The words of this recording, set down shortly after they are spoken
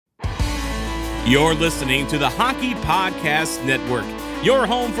You're listening to the Hockey Podcast Network, your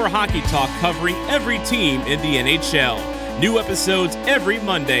home for hockey talk covering every team in the NHL. New episodes every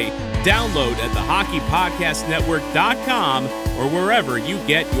Monday. Download at thehockeypodcastnetwork.com or wherever you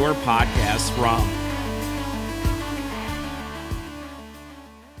get your podcasts from.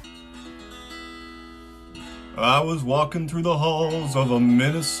 I was walking through the halls of a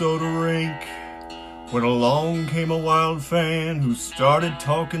Minnesota rink when along came a Wild fan who started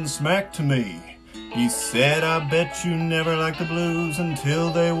talking smack to me. He said, I bet you never liked the Blues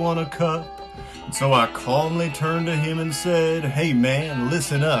until they won a cup. And so I calmly turned to him and said, hey man,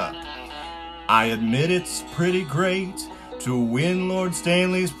 listen up. I admit it's pretty great to win Lord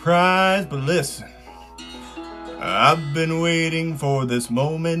Stanley's prize, but listen, I've been waiting for this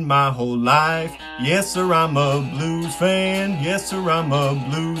moment my whole life. Yes, sir, I'm a Blues fan. Yes, sir, I'm a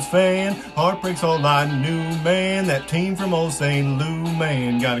Blues fan. Heartbreak's all I knew, man. That team from old St. Lou,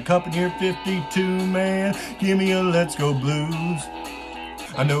 man. Got a cup in here, 52, man. Give me a Let's Go Blues.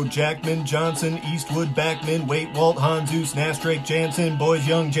 I know Jackman, Johnson, Eastwood, Backman, Waite, Walt, Hanzus, Nash, Drake, Jansen, Boys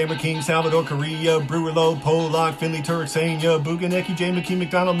Young, Jammer King, Salvador, Correa, Brewer Lowe, Polak, Finley, Turek, Sanya, Buganecki, Jay McKee,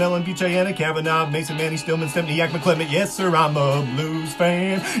 McDonald, Mellon, Buchanan, Kavanaugh, Mason, Manny, Stillman, Stepniak, McClement. Yes, sir, I'm a Blues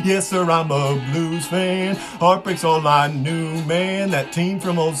fan. Yes, sir, I'm a Blues fan. Heartbreak's all I knew, man. That team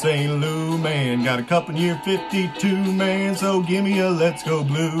from old St. Lou, man. Got a cup in year 52, man. So give me a Let's Go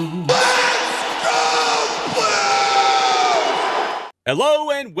Blues. Hello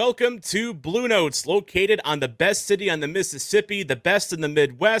and welcome to Bluenotes, located on the best city on the Mississippi, the best in the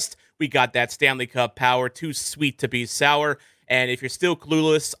Midwest. We got that Stanley Cup power, too sweet to be sour. And if you're still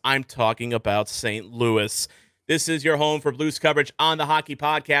clueless, I'm talking about St. Louis. This is your home for Blues coverage on the Hockey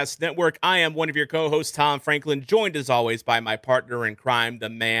Podcast Network. I am one of your co-hosts, Tom Franklin, joined as always by my partner in crime, the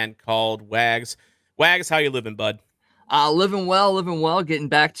man called Wags. Wags, how you living, bud? Living well, getting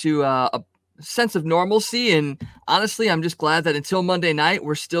back to a sense of normalcy, and honestly, I'm just glad that until Monday night,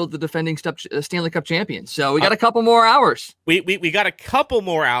 we're still the defending Stanley Cup champions. So we got a couple more hours. We got a couple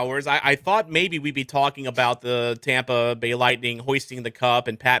more hours. I thought maybe we'd be talking about the Tampa Bay Lightning hoisting the cup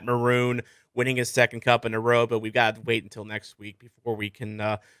and Pat Maroon winning his second cup in a row, but we've got to wait until next week before we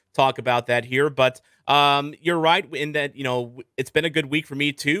can talk about that here. But you're right in that, it's been a good week for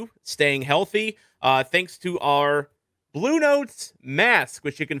me too, staying healthy, thanks to our Bluenotes mask,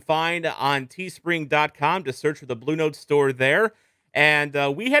 which you can find on teespring.com. Just search for the Bluenotes store there. And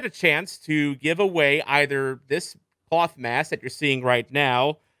we had a chance to give away either this cloth mask that you're seeing right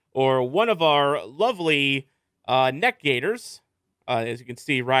now or one of our lovely neck gaiters, as you can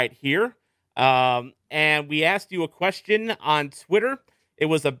see right here. And we asked you a question on Twitter. It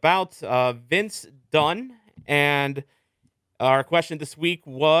was about Vince Dunn. And our question this week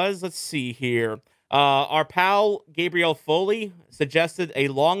was, let's see here. Our pal Gabriel Foley suggested a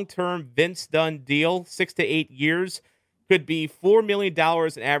long-term Vince Dunn deal, 6 to 8 years, could be $4 million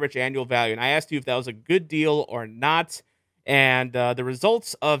in average annual value. And I asked you if that was a good deal or not. And the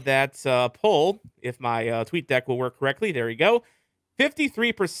results of that poll, if my tweet deck will work correctly, there you go,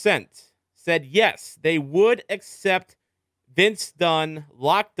 53% said yes, they would accept Vince Dunn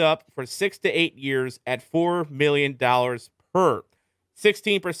locked up for 6 to 8 years at $4 million per.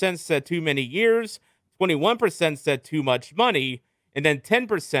 16% said too many years, 21% said too much money, and then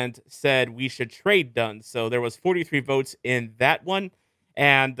 10% said we should trade Dunn. So there was 43 votes in that one.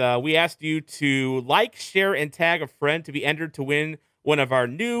 And we asked you to like, share, and tag a friend to be entered to win one of our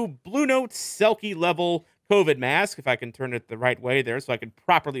new Bluenotes Selkie level COVID masks, if I can turn it the right way there so I can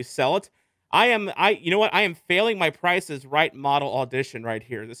properly sell it. I am failing my Price is Right model audition right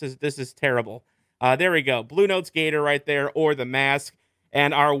here. This is terrible. There we go. Bluenotes Gator right there, or the mask.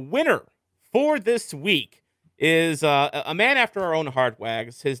 And our winner for this week is a man after our own heart,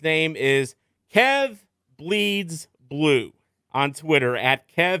 Wags. His name is Kev Bleeds Blue on Twitter at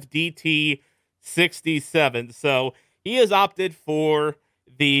KevDT67. So he has opted for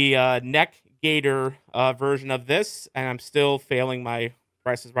the neck gator version of this, and I'm still failing my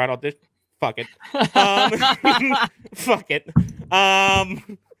Price is Right audition. Fuck it. Fuck it.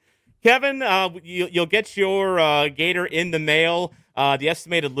 Kevin, you'll get your gator in the mail. The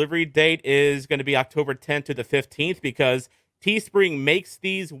estimated delivery date is going to be October 10th to the 15th because Teespring makes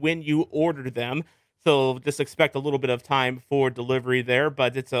these when you order them. So just expect a little bit of time for delivery there.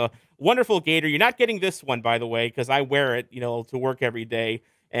 But it's a wonderful gator. You're not getting this one, by the way, because I wear it, to work every day.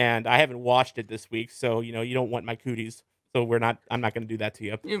 And I haven't washed it this week. So, you don't want my cooties. So I'm not going to do that to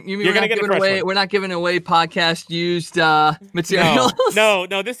you. You mean you're going to get a fresh one. We're not giving away podcast used materials. No.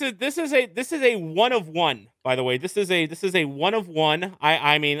 This is a one of one. By the way, this is a one of one.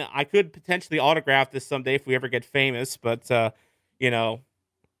 I mean, I could potentially autograph this someday if we ever get famous, but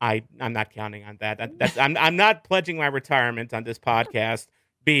I'm not counting on that. I'm not pledging my retirement on this podcast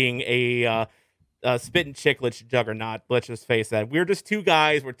being a spit and chicklets juggernaut. Let's just face that. We're just two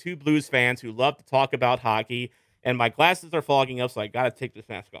guys. We're two Blues fans who love to talk about hockey, and my glasses are fogging up, so I got to take this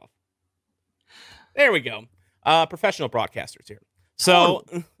mask off. There we go. Professional broadcasters here.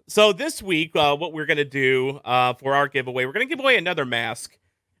 So this week, what we're going to do for our giveaway, we're going to give away another mask.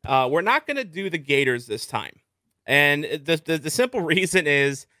 We're not going to do the Gators this time. And the simple reason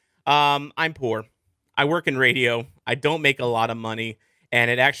is I'm poor. I work in radio. I don't make a lot of money. And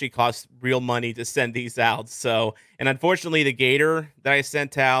it actually costs real money to send these out. So, and unfortunately, the Gator that I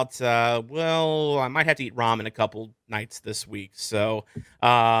sent out, well, I might have to eat ramen a couple nights this week. So,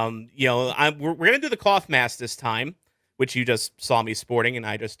 we're going to do the cloth mask this time, which you just saw me sporting and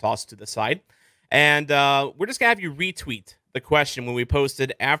I just tossed to the side. And we're just going to have you retweet the question when we post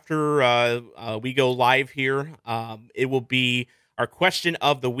it after we go live here. It will be our question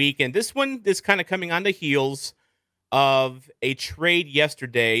of the week. And this one is kind of coming on the heels of a trade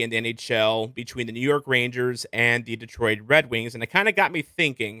yesterday in the NHL between the New York Rangers and the Detroit Red Wings, and it kind of got me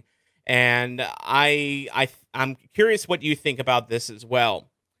thinking. And I'm curious what you think about this as well.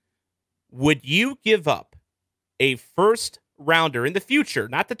 Would you give up a first rounder in the future,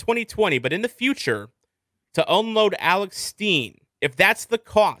 not the 2020, but in the future, to unload Alex Steen? If that's the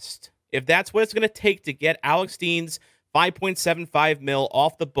cost, if that's what it's going to take to get Alex Steen's $5.75 million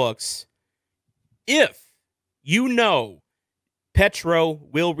off the books, if you know Petro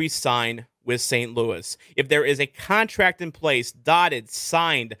will re-sign with St. Louis, if there is a contract in place, dotted,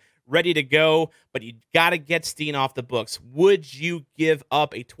 signed, ready to go, but you got to get Steen off the books, would you give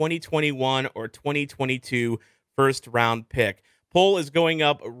up a 2021 or 2022 first-round pick? Poll is going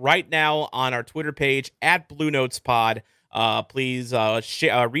up right now on our Twitter page at BlueNotesPod. Please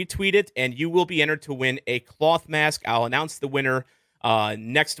retweet it, and you will be entered to win a cloth mask. I'll announce the winner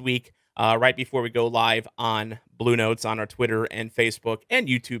next week. Right before we go live on Blue Notes on our Twitter and Facebook and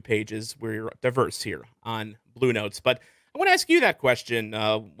YouTube pages. We're diverse here on Blue Notes. But I want to ask you that question,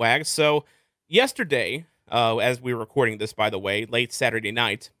 Wags. So yesterday, as we were recording this, by the way, late Saturday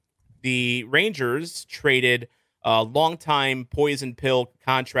night, the Rangers traded a longtime poison pill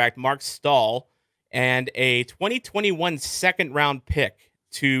contract, Mark Stahl, and a 2021 second-round pick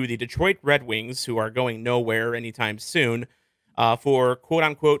to the Detroit Red Wings, who are going nowhere anytime soon, for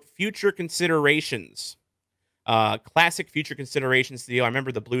quote-unquote future considerations. Classic future considerations deal. I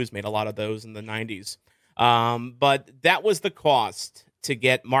remember the Blues made a lot of those in the 90s. But that was the cost to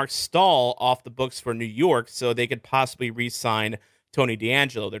get Mark Stahl off the books for New York so they could possibly re-sign Tony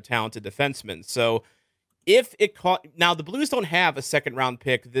DeAngelo, their talented defenseman. So if it now the Blues don't have a second-round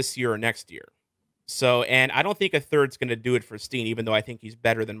pick this year or next year. So, and I don't think a third's going to do it for Steen, even though I think he's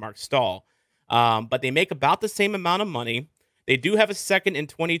better than Mark Stahl. But they make about the same amount of money. They do have a second in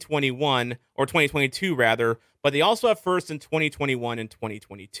 2021, or 2022 rather, but they also have first in 2021 and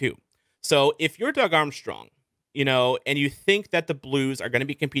 2022. So if you're Doug Armstrong, and you think that the Blues are going to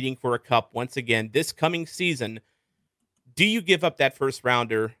be competing for a cup once again this coming season, do you give up that first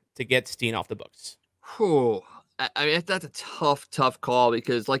rounder to get Steen off the books? Whew. I mean, that's a tough call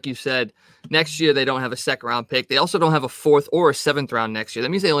because, like you said, next year they don't have a second round pick. They also don't have a fourth or a seventh round next year. That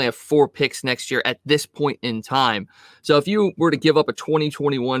means they only have 4 picks next year at this point in time. So if you were to give up a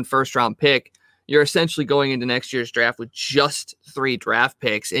 2021 first round pick, you're essentially going into next year's draft with just 3 draft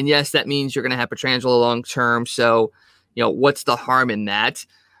picks. And yes, that means you're going to have Pietrangelo long term. So, what's the harm in that?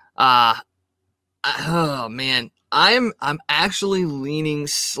 Oh man, I'm actually leaning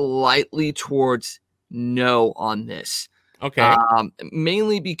slightly towards no on this. Okay.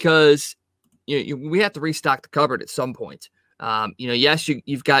 Mainly because we have to restock the cupboard at some point. Yes,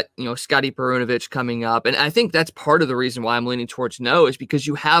 you've got Scotty Perunovich coming up, and I think that's part of the reason why I'm leaning towards no is because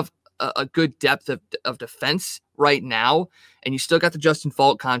you have a good depth of defense right now, and you still got the Justin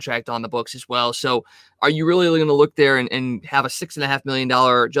Faulk contract on the books as well. So are you really going to look there and have a $6.5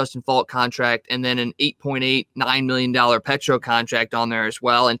 million Justin Faulk contract and then an $8.89 million Petro contract on there as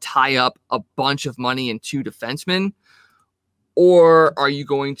well and tie up a bunch of money in 2 defensemen? Or are you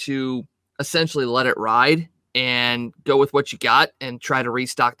going to essentially let it ride and go with what you got and try to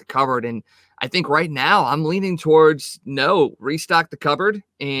restock the cupboard? And I think right now I'm leaning towards no, restock the cupboard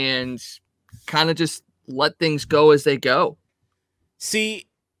and kind of just let things go as they go. See,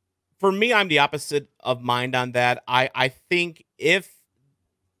 for me, I'm the opposite of mind on that. I think if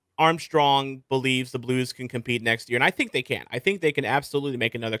Armstrong believes the Blues can compete next year, and I think they can. I think they can absolutely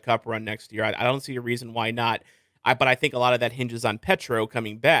make another cup run next year. I don't see a reason why not. But I think a lot of that hinges on Petro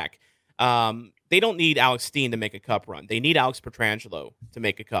coming back. They don't need Alex Steen to make a cup run. They need Alex Pietrangelo to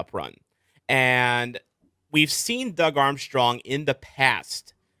make a cup run. And we've seen Doug Armstrong in the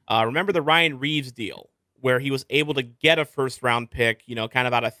past Remember the Ryan Reeves deal where he was able to get a first round pick, kind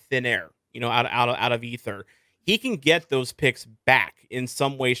of out of thin air, out of ether. He can get those picks back in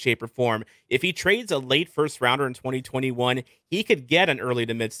some way, shape, or form. If he trades a late first rounder in 2021, he could get an early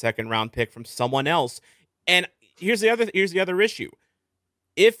to mid second round pick from someone else. And here's the other issue.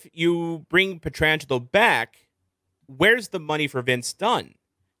 If you bring Pietrangelo back, where's the money for Vince Dunn?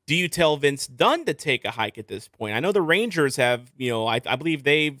 Do you tell Vince Dunn to take a hike at this point? I know the Rangers have, I believe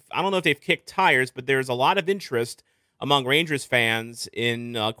I don't know if they've kicked tires, but there's a lot of interest among Rangers fans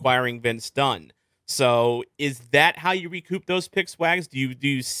in acquiring Vince Dunn. So is that how you recoup those picks, Wags? Do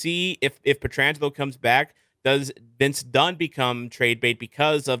you see if Pietrangelo comes back, does Vince Dunn become trade bait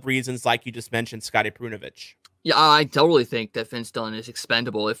because of reasons like you just mentioned, Scotty Perunovich? Yeah, I totally think that Vince Dunn is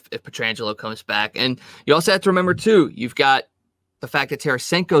expendable if Pietrangelo comes back. And you also have to remember, too, you've got the fact that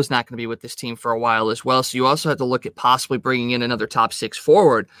Tarasenko is not going to be with this team for a while as well. So you also have to look at possibly bringing in another top six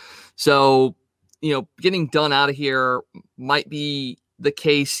forward. So, getting Dunn out of here might be the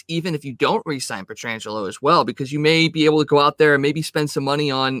case even if you don't re-sign Pietrangelo as well, because you may be able to go out there and maybe spend some money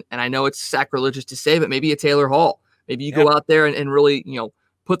on, and I know it's sacrilegious to say, but maybe a Taylor Hall. Maybe you go out there and really,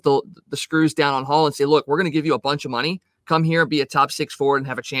 put the screws down on Hall and say, look, we're going to give you a bunch of money. Come here and be a top six forward and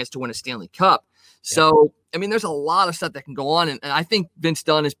have a chance to win a Stanley Cup. So, I mean, there's a lot of stuff that can go on. And I think Vince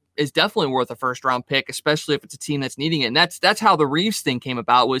Dunn is definitely worth a first round pick, especially if it's a team that's needing it. And that's how the Reeves thing came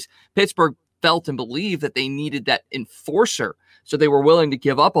about, was Pittsburgh felt and believed that they needed that enforcer. So they were willing to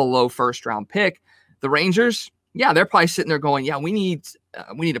give up a low first round pick. The Rangers, they're probably sitting there going, we need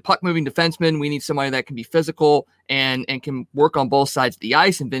a puck moving defenseman. We need somebody that can be physical and can work on both sides of the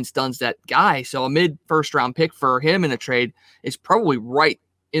ice. And Vince Dunn's that guy. So a mid first round pick for him in a trade is probably right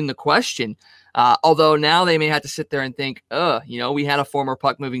in the question. Although now they may have to sit there and think, we had a former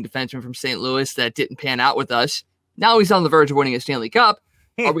puck moving defenseman from St. Louis that didn't pan out with us. Now he's on the verge of winning a Stanley Cup.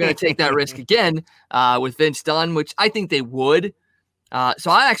 Are we going to take that risk again with Vince Dunn, which I think they would.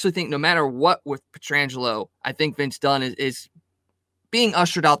 So I actually think no matter what with Pietrangelo, I think Vince Dunn is being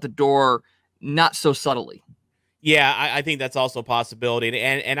ushered out the door, not so subtly. Yeah, I think that's also a possibility.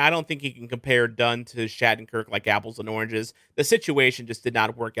 And I don't think you can compare Dunn to Shattenkirk like apples and oranges. The situation just did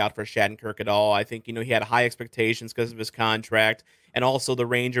not work out for Shattenkirk at all. I think, he had high expectations because of his contract. And also the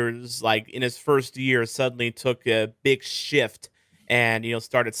Rangers, like in his first year, suddenly took a big shift and,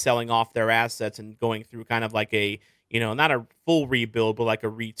 started selling off their assets and going through kind of like a, not a full rebuild, but like a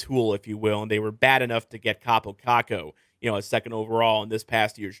retool, if you will. And they were bad enough to get Capo Caco, a second overall in this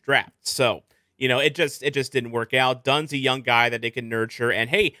past year's draft. So, it just didn't work out. Dunn's a young guy that they can nurture. And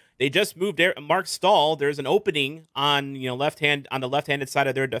hey, they just moved Mark Stahl. There's an opening on, on the left-handed side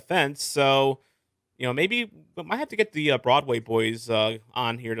of their defense. So, maybe we might have to get the Broadway boys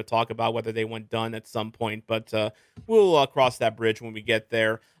on here to talk about whether they went Dunn at some point. But we'll cross that bridge when we get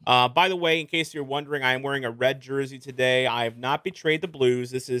there. By the way, in case you're wondering, I am wearing a red jersey today. I have not betrayed the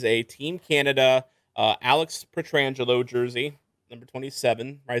Blues. This is a Team Canada Alex Pietrangelo jersey, number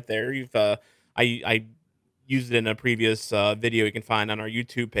 27, right there. I used it in a previous video you can find on our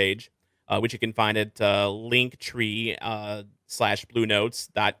YouTube page, which you can find at Linktree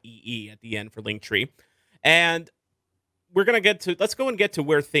 /Bluenotes.ee at the end for Linktree. And let's go and get to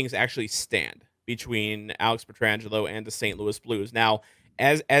where things actually stand between Alex Pietrangelo and the St. Louis Blues. Now,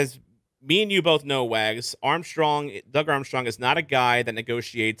 as me and you both know, Wags, Doug Armstrong is not a guy that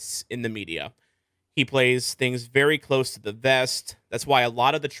negotiates in the media. He plays things very close to the vest. That's why a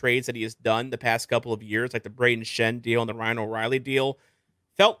lot of the trades that he has done the past couple of years, like the Braden Shen deal and the Ryan O'Reilly deal,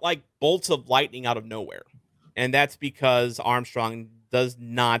 felt like bolts of lightning out of nowhere. And that's because Armstrong does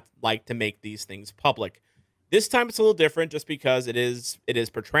not like to make these things public. This time it's a little different just because it is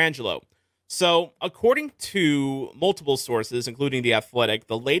Pietrangelo. So according to multiple sources, including The Athletic,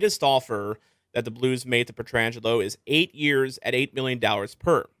 the latest offer that the Blues made to Pietrangelo is 8 years at $8 million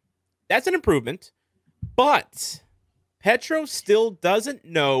per. That's an improvement. But Petro still doesn't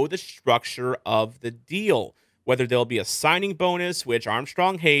know the structure of the deal, whether there'll be a signing bonus, which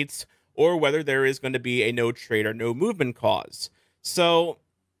Armstrong hates, or whether there is going to be a no trade or no movement clause. So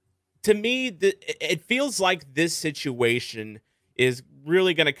to me, it feels like this situation is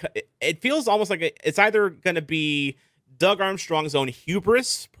really going to, it feels almost like it's either going to be Doug Armstrong's own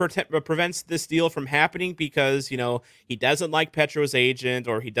hubris prevents this deal from happening because, he doesn't like Petro's agent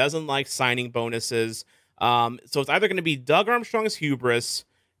or he doesn't like signing bonuses. So it's either going to be Doug Armstrong's hubris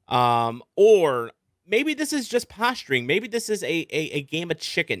or maybe this is just posturing. Maybe this is a game of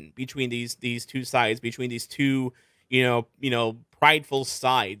chicken between these two sides, between these two, prideful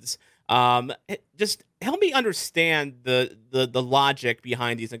sides. Just help me understand the logic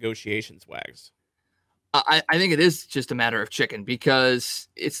behind these negotiations, Wags. I think it is just a matter of chicken, because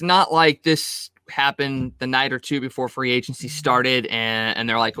it's not like this happened the night or two before free agency started and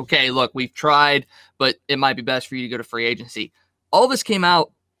they're like, okay, look, we've tried, but it might be best for you to go to free agency. All this came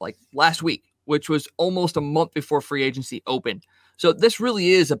out like last week, which was almost a month before free agency opened. So this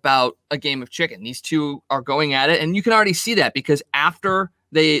really is about a game of chicken. These two are going at it, and you can already see that, because after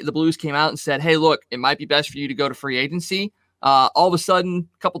the Blues came out and said, hey, look, it might be best for you to go to free agency, all of a sudden,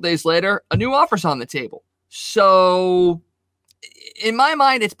 a couple days later, a new offer's on the table. So in my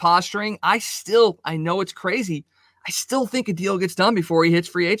mind, it's posturing. I know it's crazy. I still think a deal gets done before he hits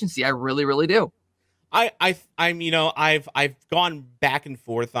free agency. I really, really do. I've gone back and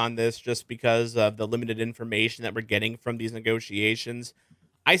forth on this just because of the limited information that we're getting from these negotiations.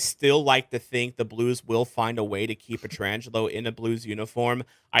 I still like to think the Blues will find a way to keep Pietrangelo in a Blues uniform.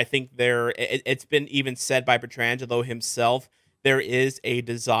 I think it's been even said by Pietrangelo himself, there is a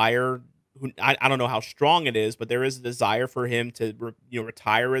desire. I don't know how strong it is, but there is a desire for him to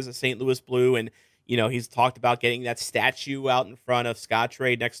retire as a St. Louis Blue, and he's talked about getting that statue out in front of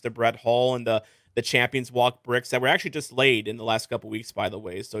Scottrade next to Brett Hull and the Champions Walk bricks that were actually just laid in the last couple weeks, by the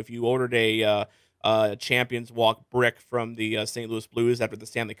way. So if you ordered a Champions Walk brick from the St. Louis Blues after the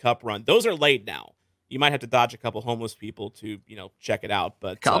Stanley Cup run, those are laid now. You might have to dodge a couple homeless people to check it out,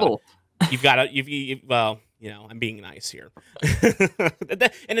 but you've got to I'm being nice here,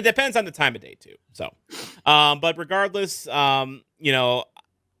 and it depends on the time of day too. So, but regardless, I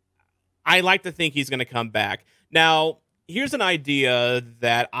like to think he's going to come back. Now, here's an idea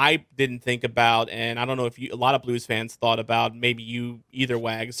that I didn't think about, and I don't know if a lot of Blues fans thought about. Maybe you either,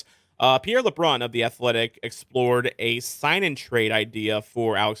 Wags. Pierre LeBrun of The Athletic explored a sign-and-trade idea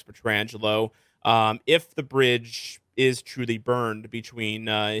for Alex Pietrangelo if the bridge is truly burned between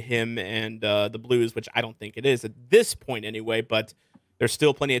him and the Blues, which I don't think it is at this point anyway, but there's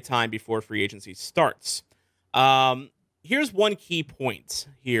still plenty of time before free agency starts. Here's one key point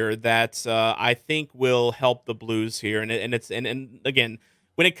here that I think will help the Blues here, and again,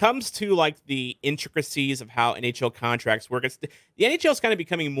 when it comes to like the intricacies of how NHL contracts work, the NHL is kind of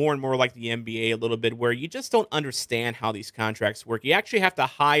becoming more and more like the NBA a little bit, where you just don't understand how these contracts work. You actually have to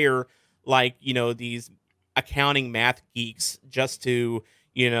hire these accounting math geeks just to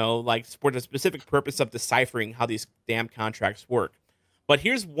for the specific purpose of deciphering how these damn contracts work. But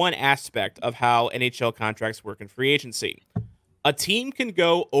here's one aspect of how NHL contracts work in free agency. A team can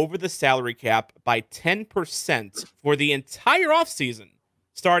go over the salary cap by 10% for the entire offseason,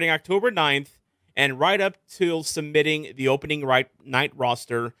 starting October 9th and right up till submitting the opening night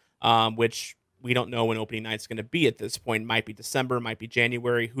roster, which we don't know when opening night's going to be at this point. Might be December, might be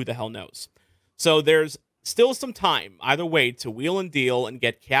January, who the hell knows? So there's still some time either way to wheel and deal and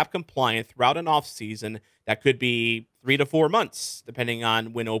get cap compliant throughout an off season that could be 3 to 4 months, depending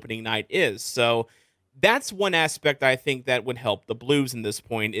on when opening night is. So that's one aspect I think that would help the Blues in this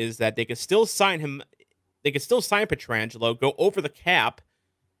point, is that they could still sign him. They could still sign Pietrangelo, go over the cap,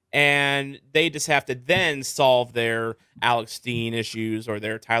 and they just have to then solve their Alex Steen issues or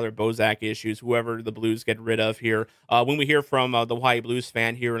their Tyler Bozak issues, whoever the Blues get rid of here. When we hear from the Hawaii Blues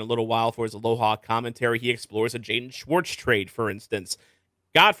fan here in a little while for his Aloha commentary, he explores a Jaden Schwartz trade, for instance.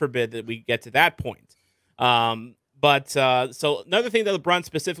 God forbid that we get to that point. So another thing that LeBron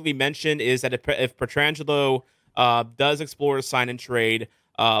specifically mentioned is that if Pietrangelo does explore a sign and trade,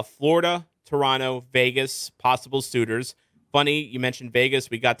 Florida, Toronto, Vegas, possible suitors. Funny, you mentioned Vegas.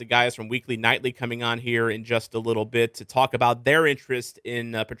 We got the guys from Weekly Nightly coming on here in just a little bit to talk about their interest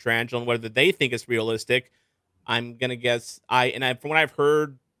in Pietrangelo and whether they think it's realistic. I'm gonna guess from what I've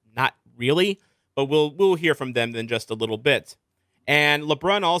heard, not really, but we'll hear from them in just a little bit. And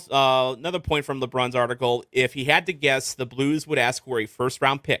LeBron also another point from LeBron's article: if he had to guess, the Blues would ask for a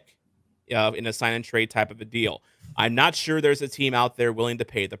first-round pick in a sign and trade type of a deal. I'm not sure there's a team out there willing to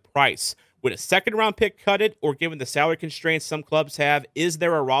pay the price. Would a second-round pick cut it, or given the salary constraints some clubs have, is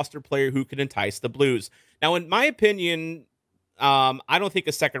there a roster player who could entice the Blues? Now, in my opinion, I don't think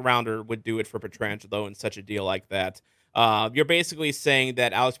a second-rounder would do it for Pietrangelo in such a deal like that. You're basically saying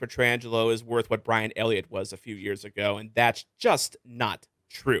that Alex Pietrangelo is worth what Brian Elliott was a few years ago, and that's just not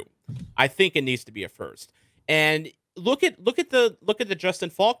true. I think it needs to be a first. And look at the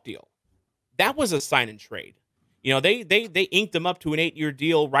Justin Falk deal. That was a sign and trade. They inked him up to an 8-year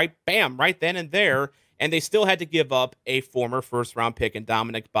deal right then and there, and they still had to give up a former first-round pick in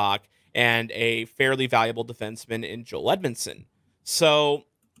Dominic Bach and a fairly valuable defenseman in Joel Edmondson. So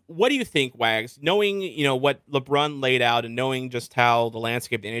what do you think, Wags? Knowing, what LeBron laid out and knowing just how the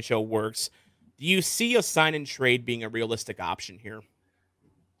landscape of the NHL works, do you see a sign and trade being a realistic option here?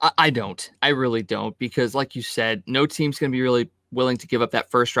 I don't. I really don't, because like you said, no team's going to be really willing to give up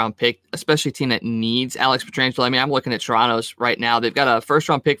that first round pick, especially a team that needs Alex Pietrangelo. I mean, I'm looking at Toronto's right now. They've got a first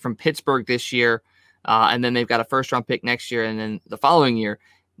round pick from Pittsburgh this year, and then they've got a first round pick next year, and then the following year.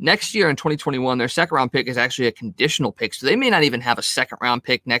 Next year in 2021, their second round pick is actually a conditional pick. So they may not even have a second round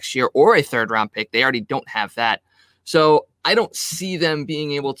pick next year or a third round pick. They already don't have that. So I don't see them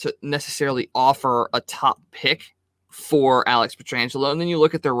being able to necessarily offer a top pick for Alex Pietrangelo. And then you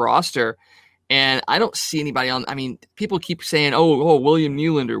look at their roster, and I don't see anybody on. I mean, people keep saying, "Oh, William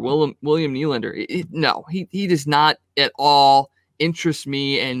Nylander, William Nylander." No, he does not at all interest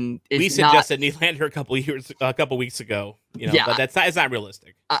me. And we suggested Nylander a couple weeks ago. But it's not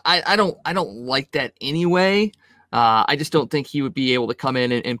realistic. I don't like that anyway. I just don't think he would be able to come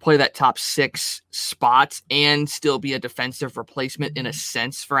in and play that top 6 spots and still be a defensive replacement in a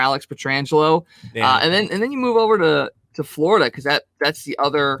sense for Alex Pietrangelo. Yeah. And then you move over to Florida, because that's the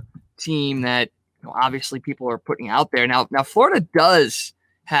other team that obviously people are putting out there. Now Florida does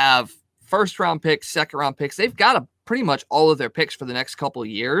have first round picks, second round picks. They've got pretty much all of their picks for the next couple of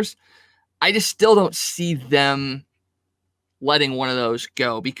years. I just still don't see them letting one of those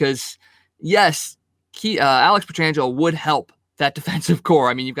go, because yes, Alex Pietrangelo would help that defensive core.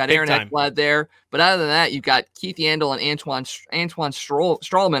 I mean, you've got Aaron Ekblad there, but other than that, you've got Keith Yandle and Antoine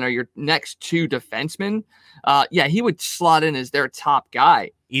Strahlman are your next 2 defensemen. He would slot in as their top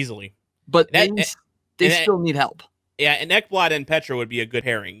guy easily, but they still need help. Yeah, and Ekblad and Petro would be a good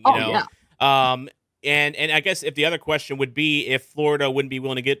pairing. Yeah. And I guess if the other question would be if Florida wouldn't be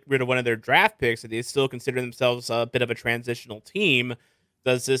willing to get rid of one of their draft picks, and they still consider themselves a bit of a transitional team,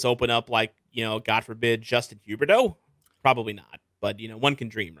 does this open up like, God forbid, Justin Huberdeau? Probably not, but one can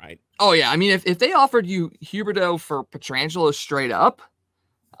dream, right? Oh yeah, I mean, if they offered you Huberdeau for Pietrangelo straight up,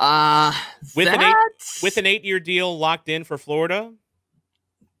 with an 8-year deal locked in for Florida,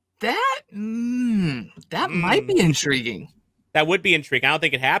 that might be intriguing. That would be intriguing. I don't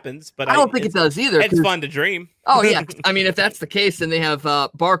think it happens, but I don't think it does either. It's fun to dream. Oh yeah, I mean, if that's the case, then they have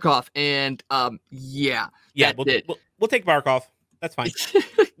Barkov, and we'll take Barkov. That's fine.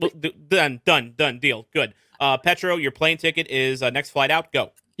 Done. Deal. Good. Petro, your plane ticket is next flight out.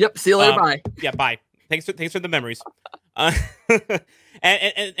 Go. Yep. See you later. Bye. Yeah. Bye. Thanks for the memories. And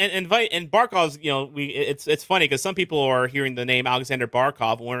Barkov's, it's funny because some people are hearing the name Alexander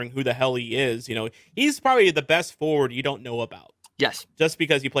Barkov, wondering who the hell he is. He's probably the best forward you don't know about. Yes. Just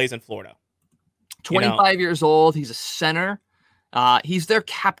because he plays in Florida. 25 years old. He's a center. He's their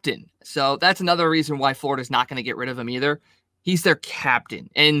captain. So that's another reason why Florida's not going to get rid of him either. He's their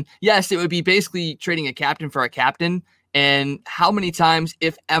captain. And yes, it would be basically trading a captain for a captain. And how many times,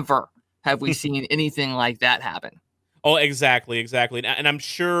 if ever, have we seen anything like that happen? Oh, exactly. And I'm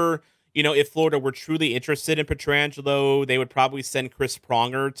sure, if Florida were truly interested in Pietrangelo, they would probably send Chris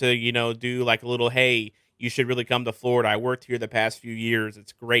Pronger to, do like a little, hey, you should really come to Florida. I worked here the past few years.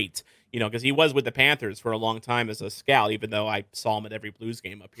 It's great. Because he was with the Panthers for a long time as a scout, even though I saw him at every Blues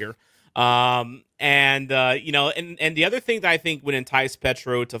game up here. And the other thing that I think would entice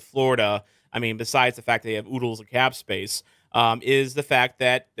Petro to Florida, I mean, besides the fact that they have oodles of cap space, is the fact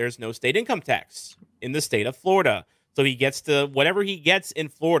that there's no state income tax in the state of Florida. So he gets to, whatever he gets in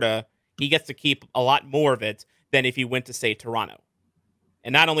Florida, he gets to keep a lot more of it than if he went to, say, Toronto.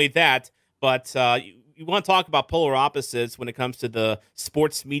 And not only that, but you want to talk about polar opposites when it comes to the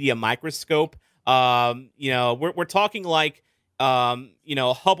sports media microscope. We're talking like,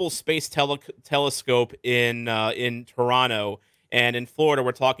 Hubble Space Telescope in Toronto, and in Florida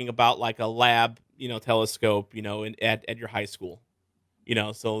we're talking about like a lab, telescope, at your high school,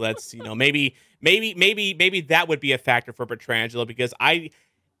 So that's maybe that would be a factor for Pietrangelo, because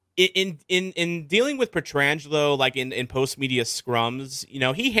in dealing with Pietrangelo, like in post media scrums,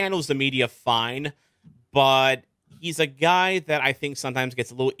 he handles the media fine, but he's a guy that I think sometimes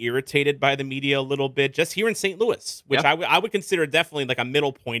gets a little irritated by the media a little bit, just here in St. Louis, which I would consider definitely like a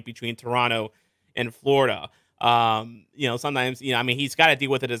middle point between Toronto and Florida. Sometimes, he's got to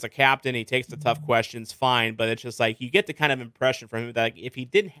deal with it as a captain. He takes the tough questions, fine, but it's just like you get the kind of impression from him that like, if he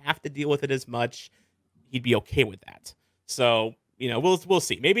didn't have to deal with it as much, he'd be okay with that. So, we'll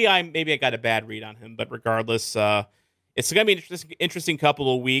see. Maybe I got a bad read on him, but regardless, it's going to be an interesting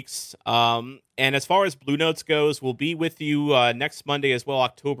couple of weeks. And as far as Bluenotes goes, we'll be with you next Monday as well,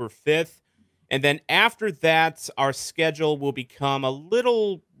 October 5th. And then after that, our schedule will become a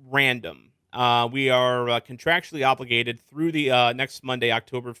little random. We are contractually obligated through the next Monday,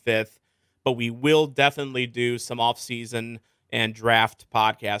 October 5th, but we will definitely do some off-season and draft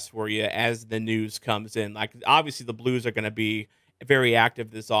podcasts for you as the news comes in. Like, obviously, the Blues are going to be very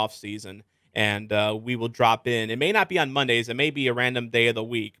active this off-season. And we will drop in. It may not be on Mondays. It may be a random day of the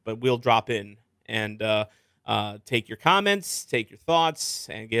week, but we'll drop in and take your comments, take your thoughts,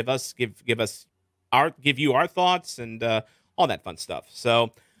 and give you our thoughts and all that fun stuff.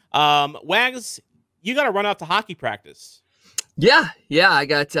 So, Wags, you got to run out to hockey practice. Yeah, I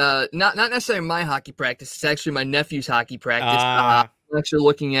got not necessarily my hockey practice. It's actually my nephew's hockey practice. I'm actually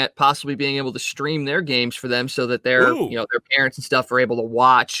looking at possibly being able to stream their games for them so that their parents and stuff are able to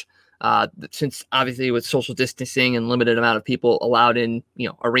watch. Since obviously with social distancing and limited amount of people allowed in,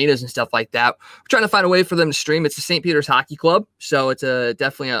 arenas and stuff like that, we're trying to find a way for them to stream. It's the St. Peter's Hockey Club, so it's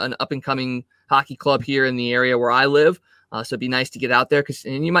definitely an up and coming hockey club here in the area where I live. So it'd be nice to get out there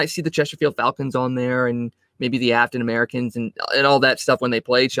and you might see the Chesterfield Falcons on there and maybe the Afton Americans and all that stuff when they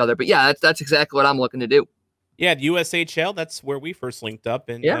play each other. But yeah, that's exactly what I'm looking to do. Yeah, the USHL, that's where we first linked up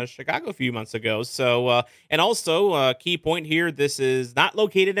in Chicago a few months ago. So, and also, key point here, this is not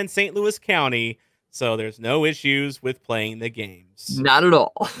located in St. Louis County, so there's no issues with playing the games. Not at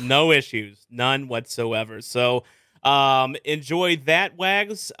all. No issues. None whatsoever. So, enjoy that,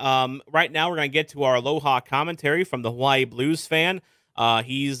 Wags. Right now, we're going to get to our Aloha commentary from the Hawaii Blues fan.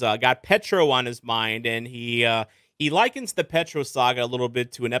 He's got Petro on his mind, and he likens the Petro saga a little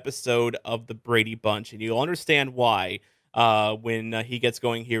bit to an episode of the Brady Bunch, and you'll understand why when he gets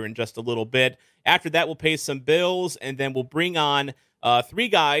going here in just a little bit. After that, we'll pay some bills, and then we'll bring on three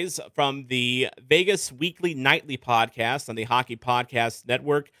guys from the Vegas Weekly Nightly podcast on the Hockey Podcast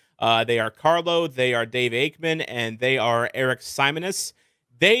Network. They are Carlo, they are Dave Aikman, and they are Eric Simonis.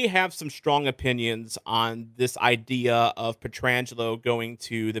 They have some strong opinions on this idea of Pietrangelo going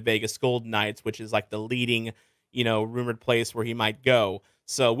to the Vegas Golden Knights, which is like the leading rumored place where he might go.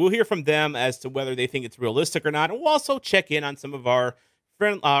 So we'll hear from them as to whether they think it's realistic or not. And we'll also check in on some of our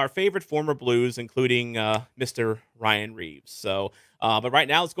favorite former Blues, including Mr. Ryan Reeves. So, but right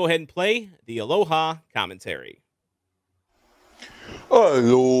now, let's go ahead and play the Aloha commentary.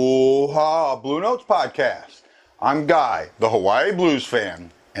 Aloha Bluenotes podcast. I'm Guy, the Hawaii Blues fan,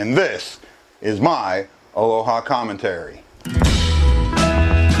 and this is my Aloha commentary.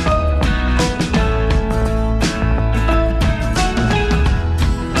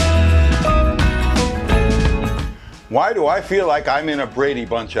 Why do I feel like I'm in a Brady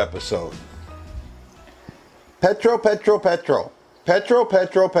Bunch episode? Petro, Petro, Petro. Petro,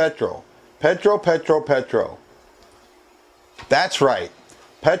 Petro, Petro. Petro, Petro, Petro. That's right.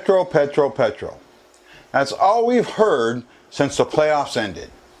 Petro, Petro, Petro. That's all we've heard since the playoffs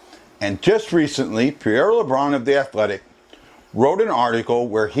ended. And just recently, Pierre LeBrun of The Athletic wrote an article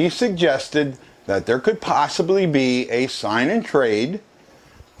where he suggested that there could possibly be a sign and trade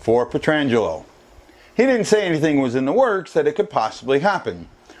for Pietrangelo. He didn't say anything was in the works that it could possibly happen.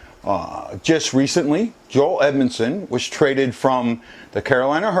 Just recently, Joel Edmondson was traded from the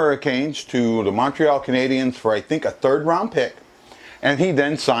Carolina Hurricanes to the Montreal Canadiens for, I think, a third-round pick, and he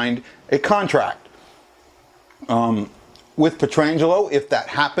then signed a contract. With Pietrangelo, if that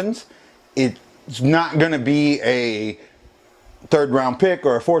happens, it's not going to be a third-round pick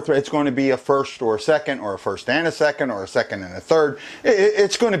or a fourth. It's going to be a first or a second, or a first and a second, or a second and a third.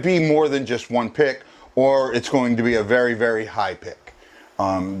 It's going to be more than just one pick, or it's going to be a very, very high pick.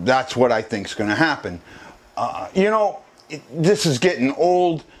 That's what I think is going to happen. This is getting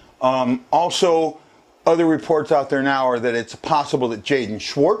old. Also, other reports out there now are that it's possible that Jaden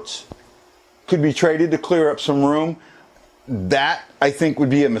Schwartz could be traded to clear up some room. That, I think, would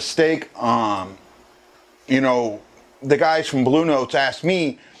be a mistake. The guys from Bluenotes asked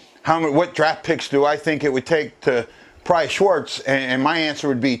me what draft picks do I think it would take to pry Schwartz, and my answer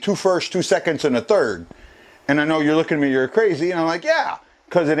would be 2 firsts, 2 seconds, and a third. And I know you're looking at me, you're crazy, and I'm like, yeah,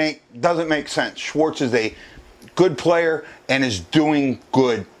 because doesn't make sense. Schwartz is a good player and is doing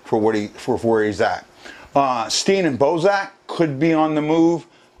good for where he's at. Steen and Bozak could be on the move.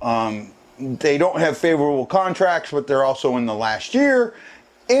 They don't have favorable contracts, but they're also in the last year,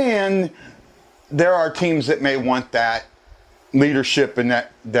 and there are teams that may want that leadership and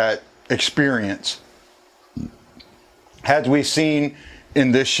that experience. As we've seen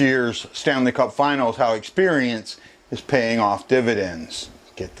in this year's Stanley Cup Finals, how experience is paying off dividends.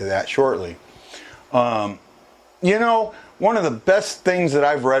 Get to that shortly. One of the best things that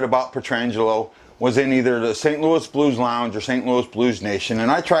I've read about Pietrangelo was in either the St. Louis Blues Lounge or St. Louis Blues Nation, and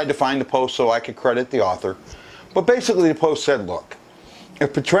I tried to find the post so I could credit the author. But basically the post said, look,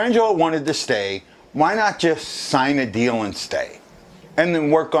 if Pietrangelo wanted to stay, why not just sign a deal and stay? And then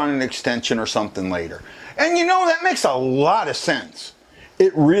work on an extension or something later. And that makes a lot of sense.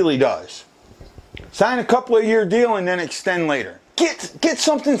 It really does. Sign a couple of year deal and then extend later. Get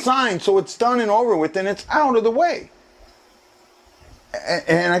something signed so it's done and over with and it's out of the way.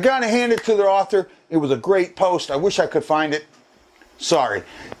 And I got to hand it to the author. It was a great post. I wish I could find it. Sorry.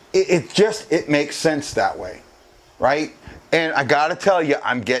 it makes sense that way, right? And I got to tell you,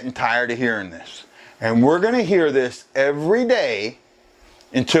 I'm getting tired of hearing this. And we're going to hear this every day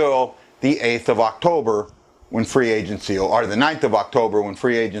until the 8th of October when free agency, or the 9th of October when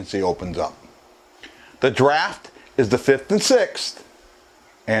free agency opens up. The draft is the 5th and 6th.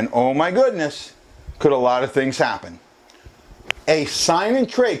 And oh my goodness, could a lot of things happen. A sign and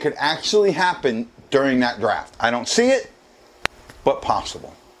trade could actually happen during that draft. I don't see it, but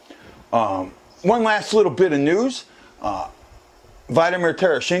possible. One last little bit of news. Vladimir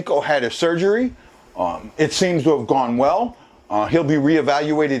Tereshchenko had his surgery. It seems to have gone well. He'll be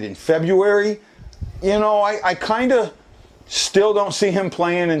reevaluated in February. You know, I kind of still don't see him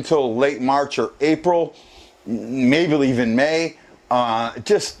playing until late March or April, maybe even May.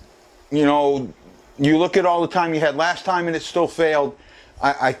 Just, you know, you look at all the time you had last time and it still failed.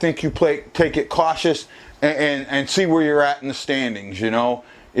 I think you take it cautious and see where you're at in the standings, you know.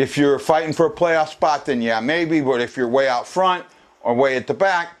 If you're fighting for a playoff spot, then yeah, maybe. But if you're way out front or way at the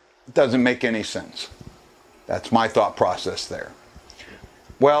back, it doesn't make any sense. That's my thought process there.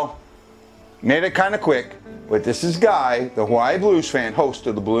 Well, made it kind of quick, but this is Guy, the Hawaii Blues fan, host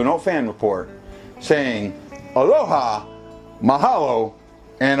of the Blue Note Fan Report, saying aloha, mahalo,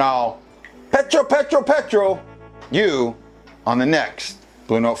 and I'll petro you on the next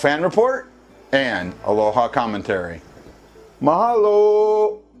Blue Note Fan Report and aloha commentary.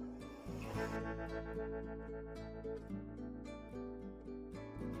 Mahalo!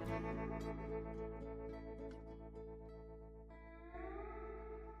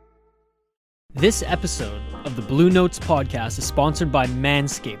 This episode of the Blue Notes podcast is sponsored by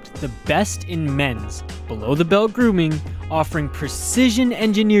Manscaped, the best in men's below-the-belt grooming, offering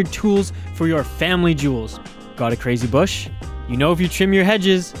precision-engineered tools for your family jewels. Got a crazy bush? You know if you trim your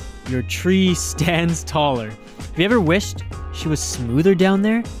hedges, your tree stands taller. Have you ever wished she was smoother down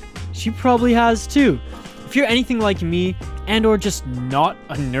there? She probably has too. If you're anything like me, and or just not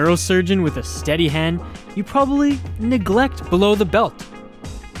a neurosurgeon with a steady hand, you probably neglect below the belt.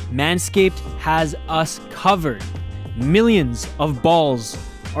 Manscaped has us covered. Millions of balls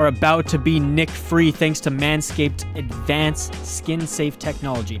are about to be nick-free thanks to Manscaped's advanced skin-safe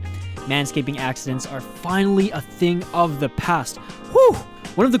technology. Manscaping accidents are finally a thing of the past. Whew!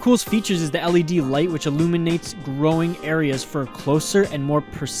 One of the coolest features is the LED light, which illuminates growing areas for closer and more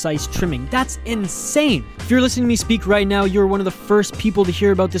precise trimming. That's insane! If you're listening to me speak right now, you're one of the first people to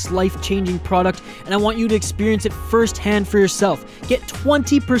hear about this life-changing product, and I want you to experience it firsthand for yourself. Get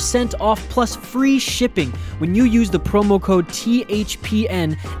 20% off plus free shipping when you use the promo code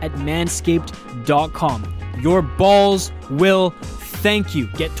THPN at manscaped.com. Your balls will thank you.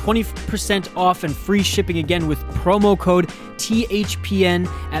 Get 20% off and free shipping again with promo code THPN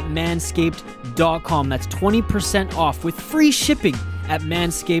at manscaped.com. That's 20% off with free shipping at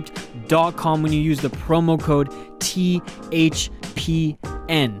manscaped.com when you use the promo code THPN.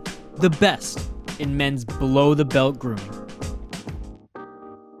 The best in men's below-the-belt grooming.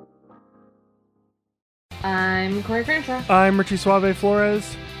 I'm Corey Crenshaw. I'm Richie Suave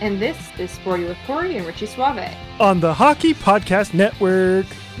Flores. And this is Sporty with Corey and Richie Suave. On the Hockey Podcast Network.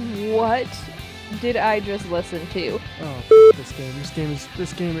 What did I just listen to? Oh, this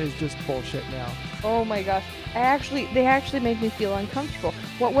game is just bullshit now. Oh my gosh. They actually made me feel uncomfortable.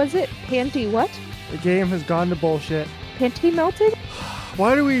 What was it? Panty what? The game has gone to bullshit. Panty melted?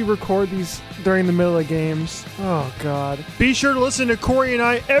 Why do we record these during the middle of games? Oh, God. Be sure to listen to Corey and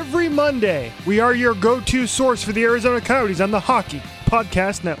I every Monday. We are your go-to source for the Arizona Coyotes on the Hockey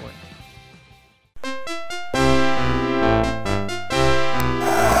Podcast Network.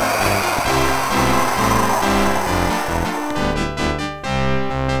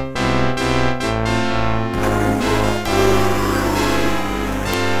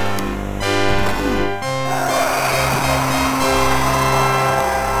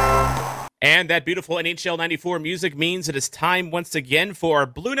 And that beautiful NHL 94 music means it is time once again for our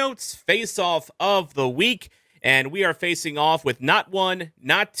Blue Notes face-off of the week. And we are facing off with not one,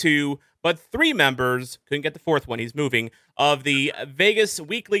 not two, but three members, couldn't get the fourth one, he's moving, of the Vegas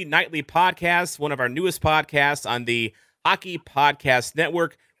Weekly Nightly Podcast, one of our newest podcasts on the Hockey Podcast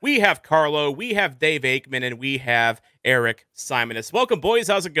Network. We have Carlo, we have Dave Aikman, and we have Eric Simonis. Welcome, boys.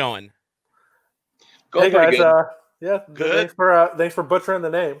 How's it going? Hey, guys. Yeah, good. Thanks for butchering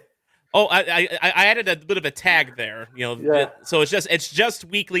the name. Oh, I added a bit of a tag there, So it's just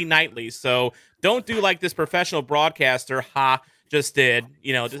weekly nightly. So don't do like this professional broadcaster just did.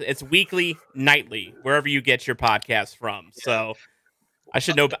 It's weekly nightly wherever you get your podcast from. So I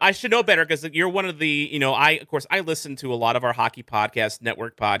should know better because you're one of the I listen to a lot of our Hockey Podcast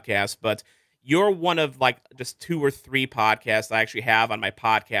Network podcasts, but you're one of like just 2 or 3 podcasts I actually have on my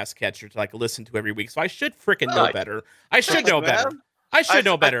podcast catcher to like listen to every week. So I should freaking know better. I should know better. I should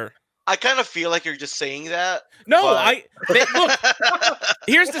know better. I kind of feel like you're just saying that. No, but... look.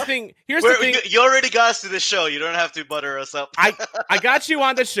 Here's the thing. The thing. You already got us to the show. You don't have to butter us up. I got you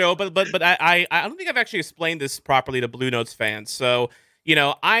on the show, but I don't think I've actually explained this properly to Bluenotes fans. So,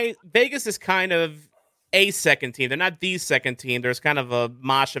 Vegas is kind of a second team. They're not the second team. There's kind of a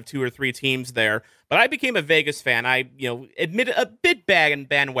mosh of 2 or 3 teams there. But I became a Vegas fan. I, admitted a bit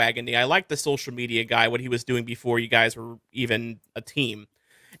bandwagon-y. I liked the social media guy, what he was doing before you guys were even a team.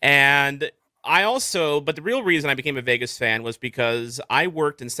 And I also, but the real reason I became a Vegas fan was because I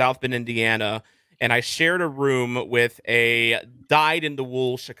worked in South Bend, Indiana, and I shared a room with a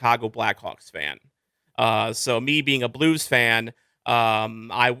dyed-in-the-wool Chicago Blackhawks fan. So me being a Blues fan,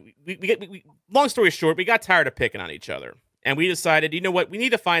 we long story short, we got tired of picking on each other. And we decided, you know what, we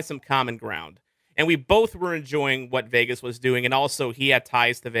need to find some common ground. And we both were enjoying what Vegas was doing, and also he had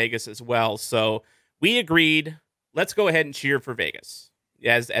ties to Vegas as well. So we agreed, let's go ahead and cheer for Vegas.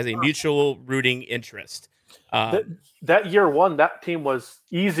 As a mutual rooting interest. That year one, that team was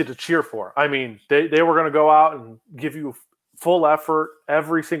easy to cheer for. I mean, they were going to go out and give you full effort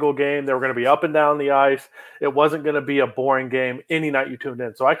every single game. They were going to be up and down the ice. It wasn't going to be a boring game any night you tuned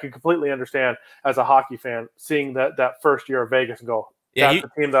in. So I could completely understand as a hockey fan seeing that first year of Vegas and go, that's the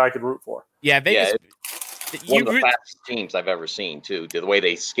team that I could root for. Yeah, Vegas. Yeah, one of the fastest teams I've ever seen, too. The way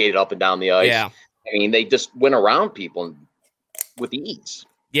they skated up and down the ice. Yeah. I mean, they just went around people with ease.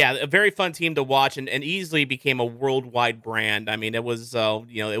 Yeah, a very fun team to watch, and easily became a worldwide brand. I mean, it was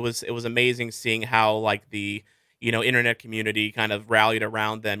it was amazing seeing how like the internet community kind of rallied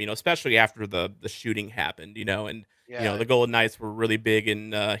around them. Especially after the shooting happened. And the Golden Knights were really big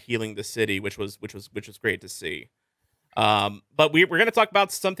in healing the city, which was great to see. But we're going to talk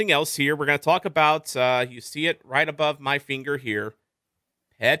about something else here. We're going to talk about you see it right above my finger here,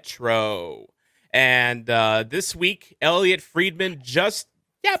 Petro. And this week, Elliot Friedman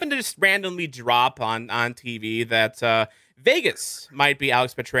happened to just randomly drop on TV that Vegas might be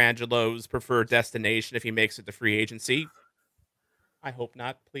Alex Petrangelo's preferred destination if he makes it to free agency. I hope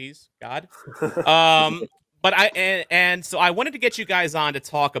not, please, God. But so I wanted to get you guys on to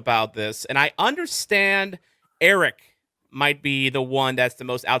talk about this, and I understand Eric might be the one that's the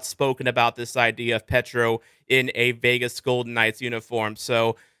most outspoken about this idea of Petro in a Vegas Golden Knights uniform.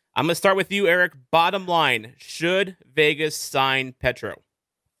 So I'm going to start with you, Eric. Bottom line, should Vegas sign Petro?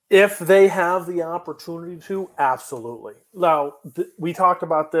 If they have the opportunity to, absolutely. Now, we talked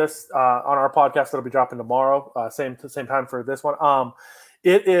about this on our podcast that'll be dropping tomorrow, same time for this one.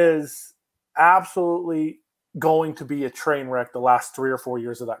 It is absolutely going to be a train wreck the last 3 or 4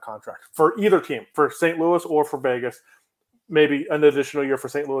 years of that contract for either team, for St. Louis or for Vegas. Maybe an additional year for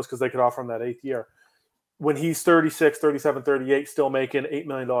St. Louis because they could offer him that 8th year. When he's 36, 37, 38, still making $8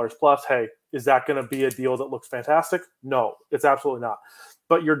 million plus, hey, is that going to be a deal that looks fantastic? No, it's absolutely not.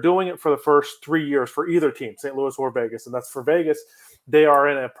 But you're doing it for the first 3 years for either team, St. Louis or Vegas. And that's for Vegas. They are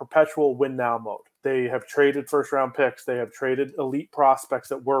in a perpetual win now mode. They have traded first-round picks. They have traded elite prospects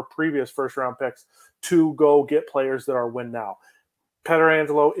that were previous first-round picks to go get players that are win now.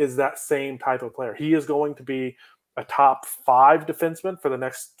 Pietrangelo is that same type of player. He is going to be a top 5 defenseman for the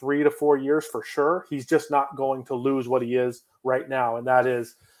next 3 to 4 years for sure. He's just not going to lose what he is right now, and that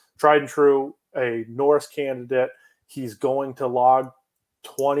is tried and true, a Norris candidate. He's going to log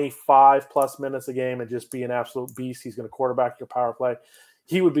 25 plus minutes a game and just be an absolute beast. He's going to quarterback your power play.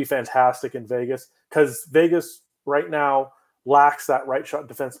 He would be fantastic in Vegas because Vegas right now lacks that right shot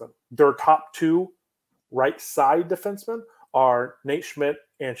defenseman. Their top 2 right side defensemen are Nate Schmidt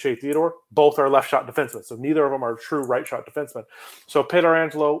and Shea Theodore. Both are left shot defensemen, so neither of them are true right shot defensemen. So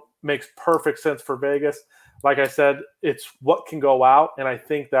Pietrangelo makes perfect sense for Vegas. Like I said, it's what can go out, and I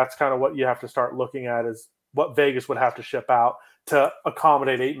think that's kind of what you have to start looking at is what Vegas would have to ship out to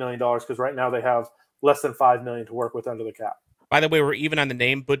accommodate $8 million because right now they have less than $5 million to work with under the cap. By the way, we're even on the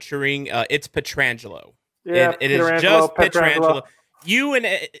name butchering. It's Pietrangelo. Yeah, it is just Pietrangelo. You and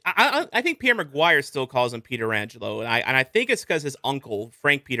I think Pierre Maguire still calls him Pietrangelo, and I think it's because his uncle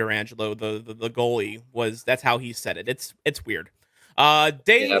Frank Pietrangelo, the goalie, that's how he said it. It's weird.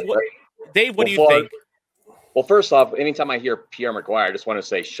 Dave, Dave, what do you think? Well, first off, anytime I hear Pierre Maguire, I just want to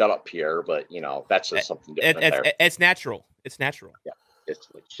say, "Shut up, Pierre." But that's just something different. It's natural. It's natural. Yeah, it's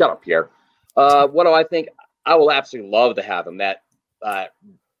like, shut up, Pierre. What do I think? I will absolutely love to have him. That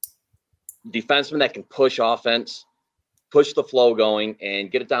defenseman that can push offense, push the flow going, and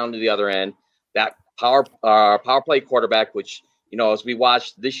get it down to the other end. That power play quarterback, which as we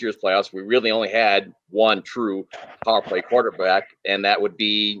watched this year's playoffs, we really only had one true power play quarterback, and that would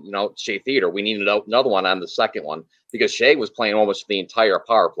be, Shea Theodore. We needed another one on the second one because Shea was playing almost the entire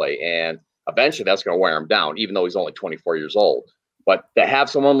power play, and eventually that's going to wear him down, even though he's only 24 years old. But to have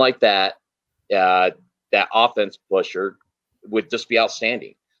someone like that, that offense pusher would just be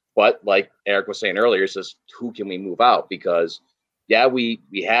outstanding. But like Eric was saying earlier, it's just who can we move out? Because, yeah, we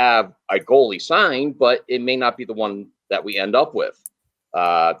have a goalie signed, but it may not be the one that we end up with.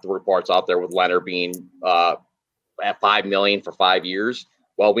 The reports out there with Leonard being at $5 million for 5 years.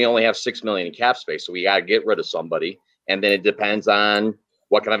 Well, we only have $6 million in cap space, so we got to get rid of somebody. And then it depends on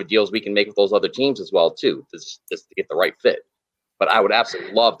what kind of deals we can make with those other teams as well, too, just to get the right fit. But I would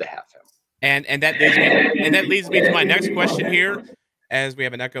absolutely love to have him. And that leads me to my next question here. As we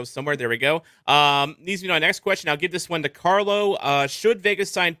have an echo somewhere, there we go. Leads me to my next question. I'll give this one to Carlo. Should Vegas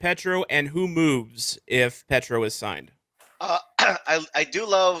sign Petro, and who moves if Petro is signed? I do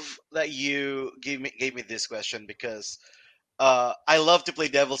love that you gave me this question because I love to play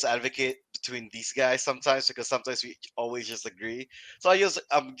devil's advocate between these guys sometimes because sometimes we always just agree. So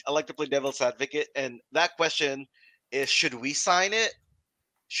I like to play devil's advocate, and that question is: should we sign it?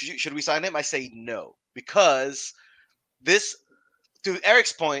 Should we sign him? I say no, because this, to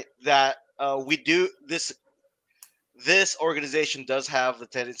Eric's point, that we do this. This organization does have the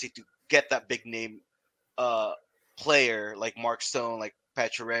tendency to get that big name player like Mark Stone, like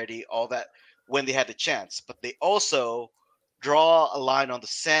Pacioretty, all that when they had the chance. But they also draw a line on the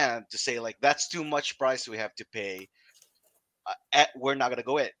sand to say, like, that's too much price we have to pay. We're not going to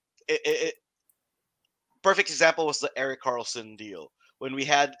go in. Perfect example was the Eric Carlson deal. When we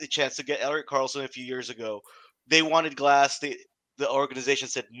had the chance to get Eric Carlson a few years ago, they wanted Glass. The organization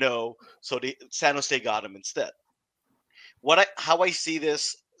said no, so San Jose got him instead. How I see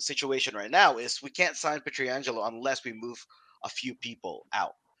this situation right now is we can't sign Pietrangelo unless we move a few people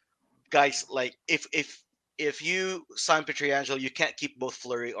out. Guys, like if you sign Pietrangelo, you can't keep both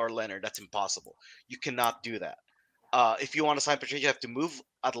Fleury or Leonard. That's impossible. You cannot do that. If you want to sign Pietrangelo, you have to move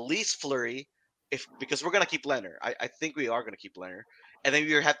at least Fleury, because we're gonna keep Leonard. I think we are gonna keep Leonard, and then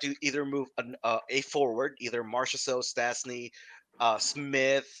we have to either move a forward, either Marchessault, Stastny,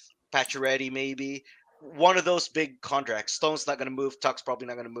 Smith, Pacioretty, maybe. One of those big contracts. Stone's not going to move. Tuck's probably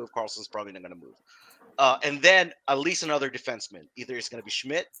not going to move. Carlson's probably not going to move. And then at least another defenseman. Either it's going to be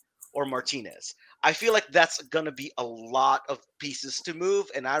Schmidt or Martinez. I feel like that's going to be a lot of pieces to move,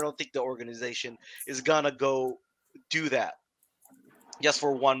 and I don't think the organization is going to go do that just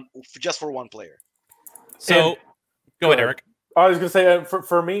for one player. So, go ahead, Eric. I was going to say,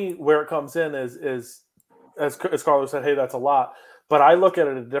 for me, where it comes in is as Carlos said, hey, that's a lot. But I look at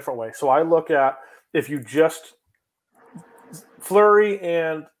it a different way. So I look at, if you just Fleury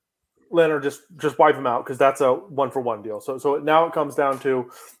and Leonard just wipe them out, because that's a 1-for-1 deal. So now it comes down to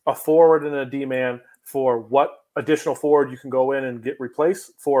a forward and a D-man for what additional forward you can go in and get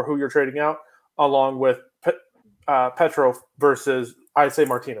replaced for who you're trading out, along with Petro versus, I'd say,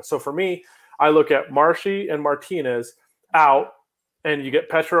 Martinez. So for me, I look at Marshy and Martinez out, and you get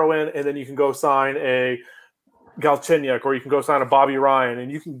Petro in, and then you can go sign a Galchenyuk, or you can go sign a Bobby Ryan,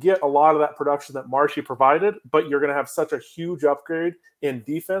 and you can get a lot of that production that Marshy provided, but you're going to have such a huge upgrade in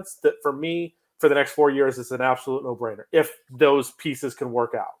defense that for me, for the next 4 years, it's an absolute no-brainer if those pieces can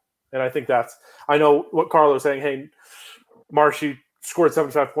work out. And I think I know what Carlo's saying. Hey, Marshy scored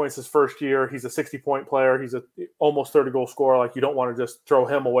 75 points his first year. He's a 60-point player. He's a almost 30-goal scorer. Like, you don't want to just throw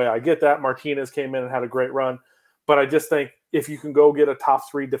him away. I get that. Martinez came in and had a great run. But I just think if you can go get a top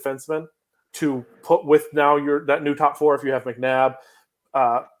 3 defenseman to put with now that new top 4, if you have McNabb,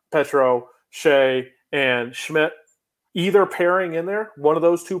 Petro, Shea, and Schmidt, either pairing in there, one of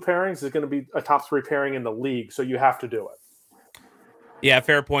those 2 pairings is going to be a top 3 pairing in the league. So you have to do it. Yeah,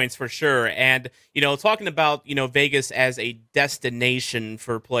 fair points for sure. And, talking about, Vegas as a destination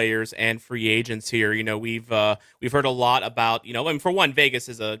for players and free agents here, we've heard a lot about, and for one, Vegas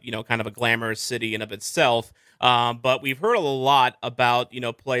is a, kind of a glamorous city in of itself. But we've heard a lot about,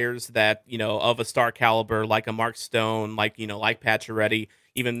 players that, of a star caliber, like a Mark Stone, like Pacioretty,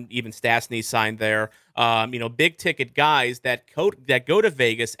 even Stastny signed there. Big ticket guys that go to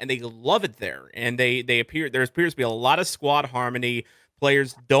Vegas and they love it there. And there appears to be a lot of squad harmony.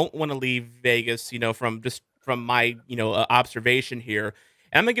 Players don't want to leave Vegas, from my, observation here.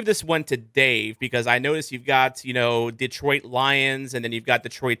 And I'm going to give this one to Dave, because I notice you've got, Detroit Lions, and then you've got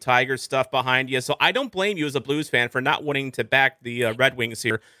Detroit Tigers stuff behind you. So I don't blame you as a Blues fan for not wanting to back the Red Wings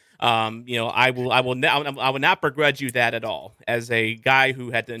here. I will not begrudge you that at all, as a guy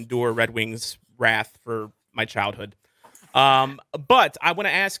who had to endure Red Wings wrath for my childhood. But I want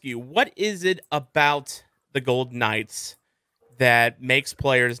to ask you, what is it about the Golden Knights that makes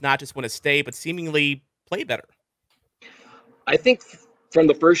players not just want to stay, but seemingly play better? I think from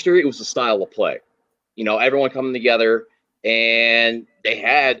the first year, it was the style of play. Everyone coming together, and they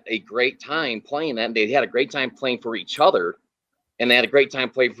had a great time playing that. And they had a great time playing for each other, and they had a great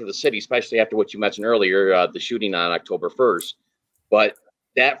time playing for the city, especially after what you mentioned earlier, the shooting on October 1st. But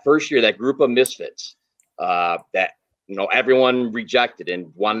that first year, that group of misfits that everyone rejected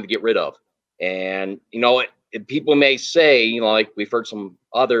and wanted to get rid of, and people may say, like we've heard some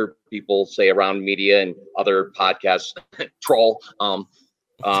other people say around media and other podcasts, troll,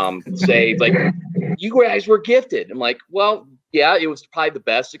 say like, you guys were gifted. I'm like, well, yeah, it was probably the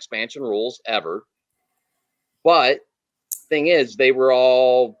best expansion rules ever. But thing is, they were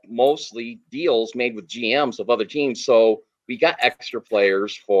all mostly deals made with GMs of other teams. So we got extra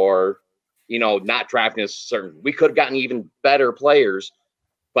players for, not drafting a certain, we could have gotten even better players.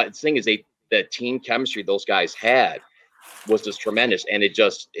 But the thing is, the team chemistry those guys had was just tremendous. And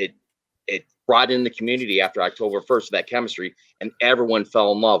it brought in the community after October 1st, that chemistry, and everyone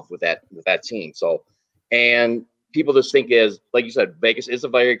fell in love with that team. So, and people just think like you said, Vegas is a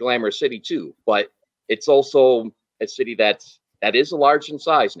very glamorous city too, but it's also a city that is large in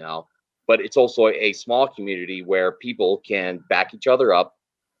size now, but it's also a small community where people can back each other up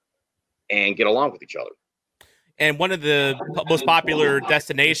and get along with each other. And one of the most popular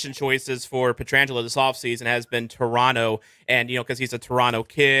destination choices for Pietrangelo this offseason has been Toronto. And, because he's a Toronto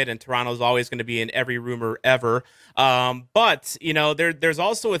kid, and Toronto's always going to be in every rumor ever. But, there's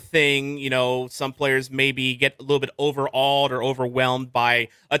also a thing, some players maybe get a little bit overawed or overwhelmed by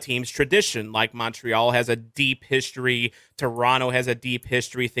a team's tradition. Like Montreal has a deep history. Toronto has a deep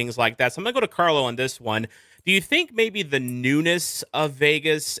history, things like that. So I'm going to go to Carlo on this one. Do you think maybe the newness of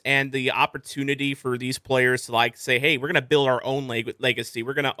Vegas and the opportunity for these players to say, hey, we're going to build our own legacy,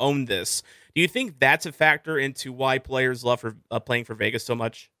 we're going to own this, do you think that's a factor into why players love playing for Vegas so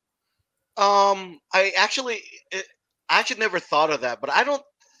much? I actually never thought of that, but I don't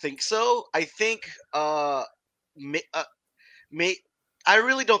think so. I think I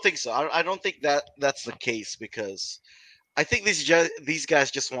really don't think so. I don't think that's the case, because I think these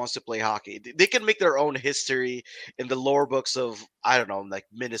guys just wants to play hockey. They can make their own history in the lore books of, I don't know, like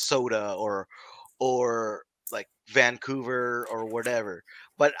Minnesota or like Vancouver or whatever.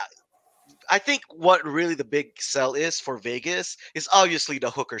 But I think what really the big sell is for Vegas is obviously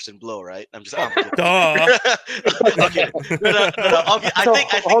the hookers and blow, right? I'm kidding. Duh. Okay. No. I think.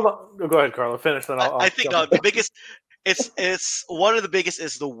 Hold on. Go ahead, Carlo. Finish. Then I think the biggest. It's one of the biggest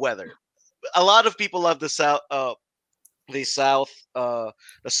is the weather. A lot of people love the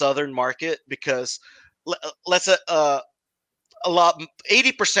southern market, because let's a lot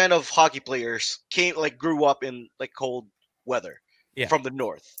 80% of hockey players grew up in cold weather from the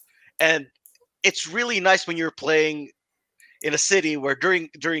north, and it's really nice when you're playing in a city where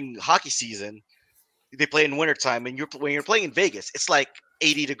during hockey season they play in wintertime, and when you're playing in Vegas, it's like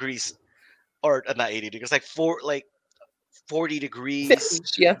 80 degrees, or not 80 degrees, 40 degrees,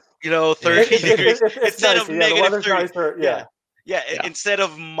 30 degrees instead nice. of negative 30. Nicer. Yeah, instead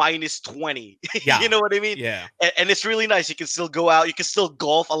of minus 20. Yeah. You know what I mean? Yeah. And it's really nice. You can still go out. You can still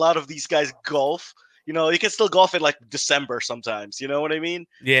golf. A lot of these guys golf. You can still golf in December sometimes. You know what I mean?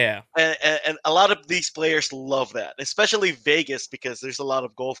 Yeah. And a lot of these players love that, especially Vegas, because there's a lot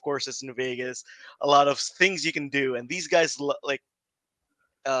of golf courses in Vegas, a lot of things you can do. And these guys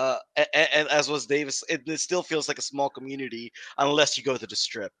and as was Davis, it still feels like a small community unless you go to the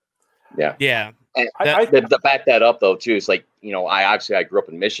Strip. Yeah. And to back that up, though, too, it's I grew up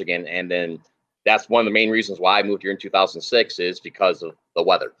in Michigan, and then that's one of the main reasons why I moved here in 2006 is because of the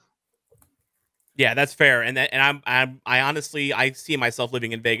weather. Yeah, that's fair. And I honestly see myself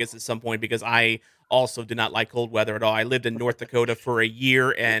living in Vegas at some point, because I also did not like cold weather at all. I lived in North Dakota for a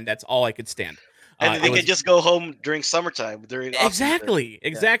year, and that's all I could stand. And they can just go home during summertime, during exactly.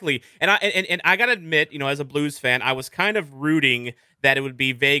 And I gotta admit, as a Blues fan, I was kind of rooting that it would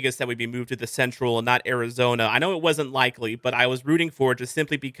be Vegas that would be moved to the Central and not Arizona. I know it wasn't likely, but I was rooting for it just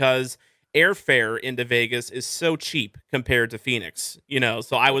simply because airfare into Vegas is so cheap compared to Phoenix.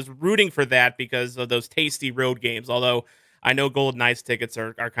 So I was rooting for that because of those tasty road games. Although I know Golden Knights tickets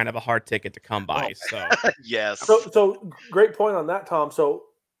are kind of a hard ticket to come by. So yes. So great point on that, Tom. So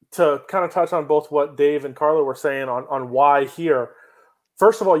to kind of touch on both what Dave and Carlo were saying on why here,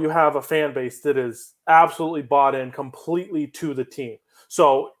 first of all, you have a fan base that is absolutely bought in completely to the team.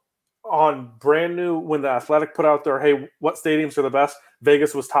 So on brand new, when the Athletic put out their, hey, what stadiums are the best,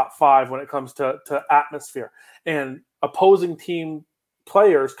 Vegas was top 5 when it comes to atmosphere. And opposing team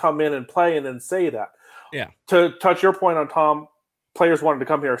players come in and play and then say that. Yeah. To touch your point on Tom, players wanted to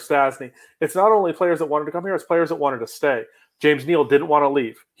come here, Stasny. It's not only players that wanted to come here, it's players that wanted to stay. James Neal didn't want to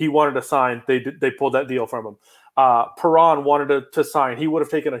leave. He wanted to sign. They pulled that deal from him. Perron wanted to sign. He would have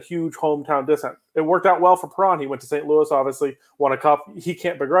taken a huge hometown discount. It worked out well for Perron. He went to St. Louis, obviously, won a cup. He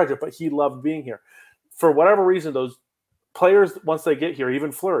can't begrudge it, but he loved being here. For whatever reason, those players, once they get here,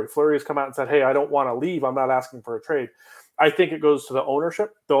 even Fleury has come out and said, hey, I don't want to leave. I'm not asking for a trade. I think it goes to the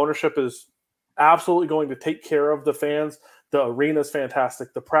ownership. The ownership is absolutely going to take care of the fans. The arena is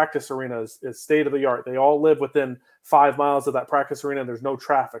fantastic. The practice arena is state of the art. They all live within 5 miles of that practice arena. There's no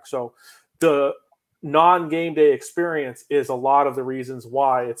traffic. So the non-game day experience is a lot of the reasons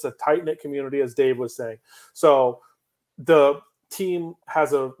why it's a tight-knit community, as Dave was saying. So the team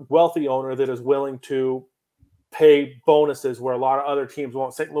has a wealthy owner that is willing to pay bonuses where a lot of other teams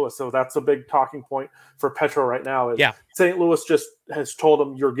won't. St. Louis. So that's a big talking point for Petro right now. Is St. Louis just has told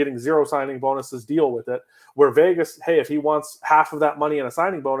him you're getting 0 signing bonuses, deal with it. Where Vegas, hey, if he wants half of that money in a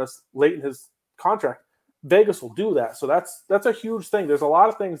signing bonus late in his contract, Vegas will do that. So that's a huge thing. There's a lot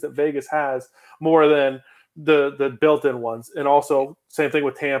of things that Vegas has more than the built-in ones. And also same thing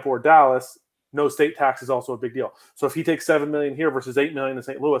with Tampa or Dallas. No state tax is also a big deal. So if he takes $7 million here versus $8 million in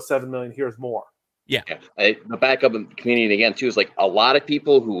St. Louis, $7 million here is more. Yeah. The backup in the community again too is like a lot of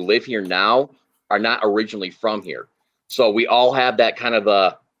people who live here now are not originally from here. So we all have that kind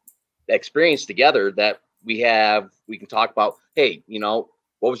of experience together that we can talk about, hey,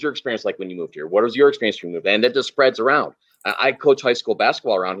 what was your experience like when you moved here? What was your experience when you moved? And that just spreads around. I coach high school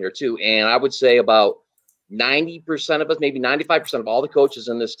basketball around here too. And I would say about 90% of us, maybe 95% of all the coaches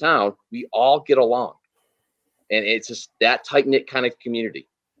in this town, we all get along. And it's just that tight-knit kind of community.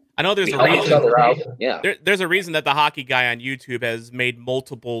 I know there's We a help each other out. reason. Yeah. There's a reason that the hockey guy on YouTube has made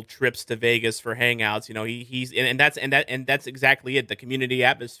multiple trips to Vegas for hangouts. That's exactly it. The community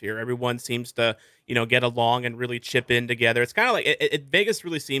atmosphere. Everyone seems to get along and really chip in together. It's kind of like Vegas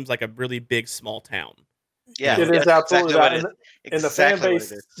really seems like a really big small town. Yeah, it is absolutely that. And the fan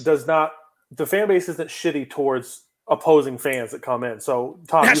base does not. The fan base isn't shitty towards opposing fans that come in. So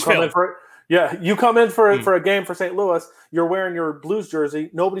Tom, you come in for. Yeah, you come in for a game for St. Louis, you're wearing your Blues jersey,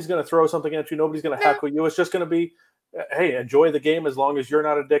 nobody's going to throw something at you, nobody's going to heckle you. It's just going to be, hey, enjoy the game as long as you're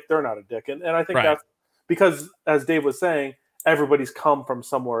not a dick, they're not a dick. And I think that's because, as Dave was saying, everybody's come from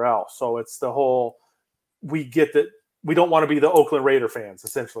somewhere else. So it's the whole, we get that we don't want to be the Oakland Raider fans,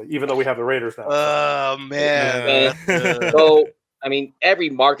 essentially, even though we have the Raiders now. Oh, man. So, I mean, every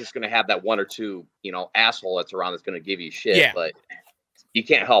market's going to have that one or two, asshole that's around that's going to give you shit, but you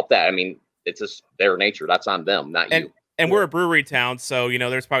can't help that. I mean, it's just their nature. That's on them, not you. And we're a brewery town, so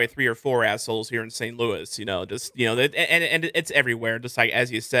there's probably 3 or 4 assholes here in St. Louis. And it's everywhere, just like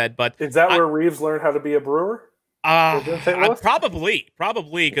as you said. But is that where Reeves learned how to be a brewer? Probably,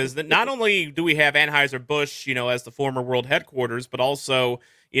 because not only do we have Anheuser-Busch, as the former world headquarters, but also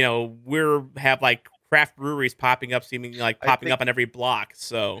we have like craft breweries popping up, up on every block.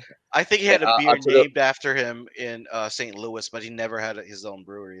 So I think he had a beer named after him in St. Louis, but he never had his own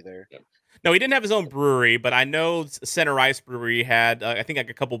brewery there. Yeah. No, he didn't have his own brewery, but I know Center Ice Brewery had, I think,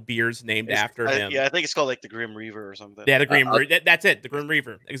 like a couple beers named after him. Yeah, I think it's called like the Grim Reaver or something. Yeah, the Grim Reaver. That's it, the Grim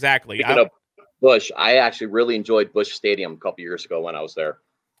Reaver. Exactly. Speaking of Busch, I actually really enjoyed Busch Stadium a couple years ago when I was there.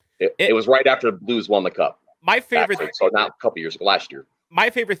 It was right after the Blues won the Cup. My favorite. So not a couple years ago, last year. My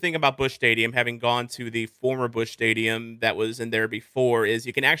favorite thing about Busch Stadium, having gone to the former Busch Stadium that was in there before, is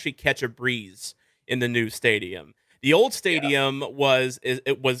you can actually catch a breeze in the new stadium. The old stadium was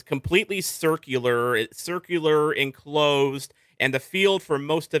completely circular, enclosed, and the field for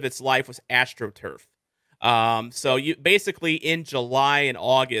most of its life was AstroTurf. So you basically in July and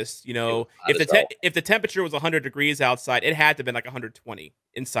August, if the temperature was 100 degrees outside, it had to have been like 120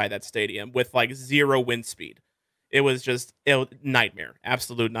 inside that stadium with like 0 wind speed. It was just nightmare,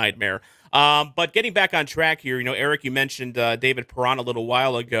 absolute nightmare. But getting back on track here, Eric, you mentioned David Perron a little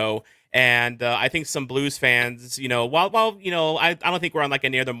while ago. And I think some Blues fans, while I don't think we're on like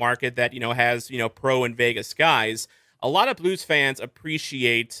any other market that, has, pro and Vegas guys. A lot of Blues fans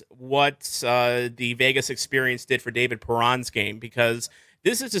appreciate what the Vegas experience did for David Perron's game, because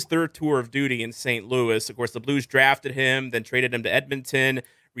this is his 3rd tour of duty in St. Louis. Of course, the Blues drafted him, then traded him to Edmonton,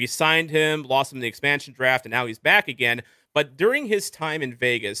 re-signed him, lost him in the expansion draft, and now he's back again. But during his time in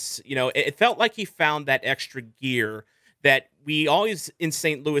Vegas, it felt like he found that extra gear that we always in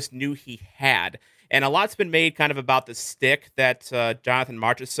St. Louis knew he had. And a lot's been made kind of about the stick that Jonathan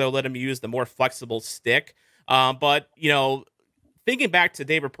Marchessault let him use, the more flexible stick. But, thinking back to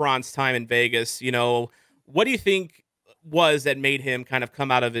David Perron's time in Vegas, what do you think was that made him kind of come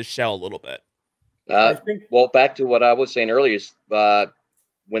out of his shell a little bit? Well, back to what I was saying earlier, is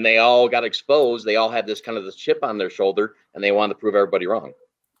when they all got exposed, they all had this kind of this chip on their shoulder, and they wanted to prove everybody wrong.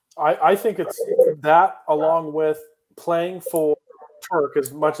 I think it's that along with playing for Turk,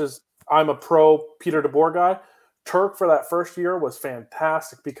 as much as I'm a pro Peter DeBoer guy, Turk for that first year was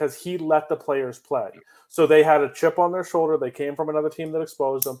fantastic because he let the players play. So they had a chip on their shoulder. They came from another team that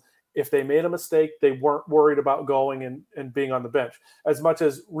exposed them. If they made a mistake, they weren't worried about going and being on the bench. As much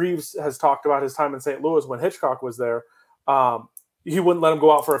as Reeves has talked about his time in St. Louis when Hitchcock was there, he wouldn't let him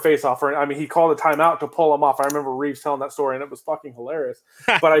go out for a face-off. I mean, he called a timeout to pull him off. I remember Reeves telling that story, and it was fucking hilarious.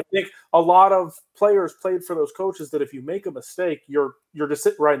 But I think a lot of players played for those coaches that if you make a mistake, you're just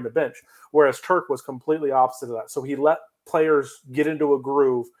sitting right in the bench, whereas Turk was completely opposite of that. So he let players get into a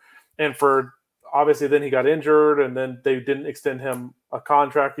groove, and obviously then he got injured, and then they didn't extend him a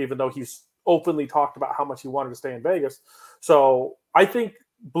contract, even though he's openly talked about how much he wanted to stay in Vegas. So I think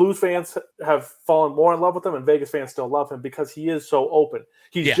Blues fans have fallen more in love with him, and Vegas fans still love him because he is so open.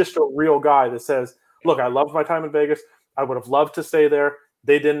 He's just a real guy that says, look, I loved my time in Vegas. I would have loved to stay there.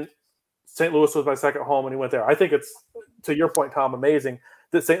 They didn't. St. Louis was my second home, and he went there. I think it's, to your point, Tom, amazing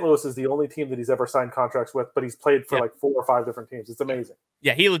that St. Louis is the only team that he's ever signed contracts with, but he's played for like 4 or 5 different teams. It's amazing.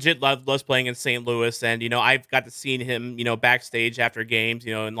 Yeah, he legit loves playing in St. Louis, and, I've got to see him, backstage after games,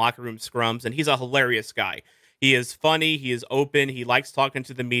 in locker room scrums, and he's a hilarious guy. He is funny. He is open. He likes talking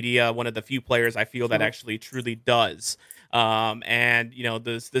to the media. One of the few players I feel that actually truly does. And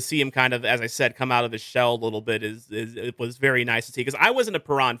to see him kind of, as I said, come out of his shell a little bit it was very nice to see, because I wasn't a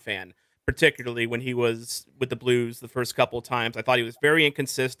Perron fan, particularly when he was with the Blues the first couple of times. I thought he was very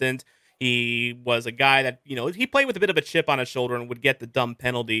inconsistent. He was a guy that, he played with a bit of a chip on his shoulder and would get the dumb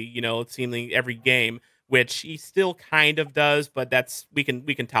penalty, seemingly every game, which he still kind of does, but we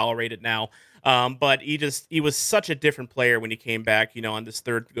can tolerate it now. But he was such a different player when he came back, on this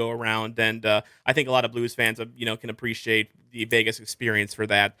third go around. And I think a lot of Blues fans, can appreciate the Vegas experience for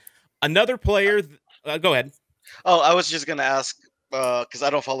that. Another player, go ahead. Oh, I was just going to ask, because I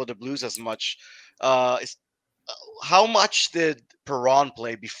don't follow the Blues as much. How much did Perron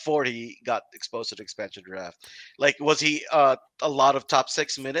play before he got exposed to the expansion draft? Like, was he a lot of top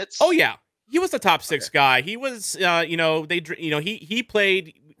 6 minutes? Oh, yeah. He was a top 6 guy. He was, he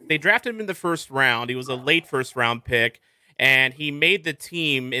played. They drafted him in the first round. He was a late first round pick, and he made the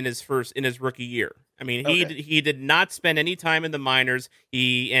team in his rookie year. I mean, he did not spend any time in the minors.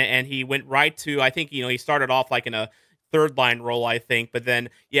 He went right to, I think, he started off like in a third line role, I think, but then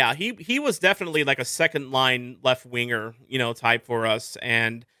he was definitely like a second line left winger, type for us,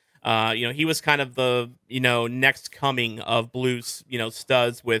 and he was kind of the next coming of Blues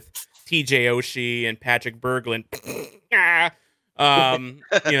studs with TJ Oshie and Patrick Berglund. I'm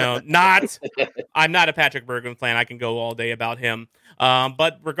not a Patrick Berglund fan. I can go all day about him.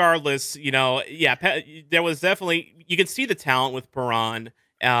 But regardless, there was definitely, you could see the talent with Perron.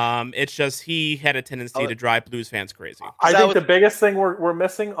 It's just he had a tendency to drive Blues fans crazy. I think the biggest thing we're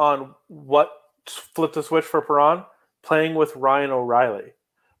missing on what flipped the switch for Perron, playing with Ryan O'Reilly.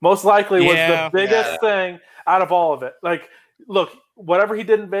 Most likely was the biggest thing out of all of it. Like, look, whatever he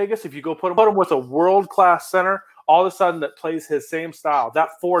did in Vegas, if you go put him with a world-class center, all of a sudden that plays his same style. That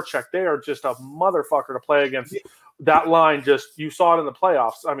forecheck, they are just a motherfucker to play against. That line, you saw it in the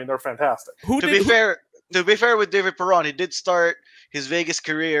playoffs. I mean, they're fantastic. To be fair with David Perron, he did start his Vegas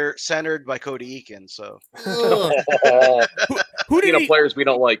career centered by Cody Eakin. So who did players we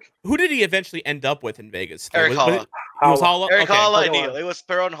don't like? Who did he eventually end up with in Vegas? Eric Holla. Eric Holla and Neal. It was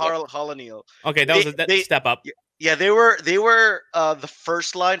Perron, Holla, Neal. Okay, that was a step up. Yeah, they were the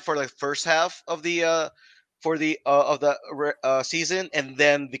first line for the first half of the season, and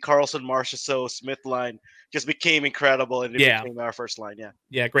then the Carlson, Marchessault, Smith line just became incredible, and it became our first line.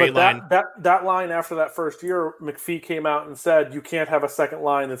 Great line. That line after that first year, McPhee came out and said you can't have a second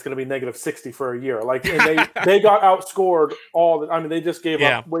line that's going to be -60 for a year. Like, and they got outscored all. I mean, they just gave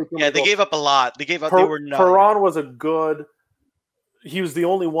up way too much. Yeah, they gave up a lot. They gave up. They were not. Perron was a good. He was the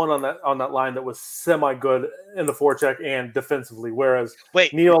only one on that line that was semi good in the forecheck and defensively, whereas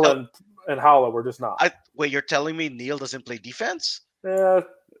Neal and Holla were just not. You're telling me Neal doesn't play defense? Yeah,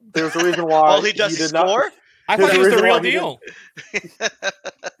 there's a reason why. All he does is score? I thought he was the real deal.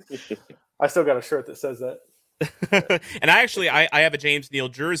 I still got a shirt that says that. And I have a James Neal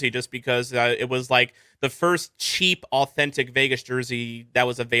jersey just because it was like the first cheap, authentic Vegas jersey that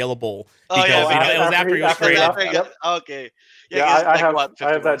was available. Because it was after he was traded. Okay. I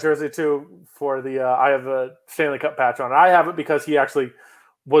have that jersey too for the. I have a Stanley Cup patch on it. I have it because he actually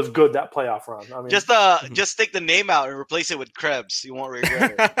was good that playoff run. I mean, just take the name out and replace it with Krebs. You won't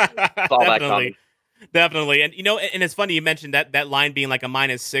regret it. Definitely. And, and it's funny you mentioned that line being like a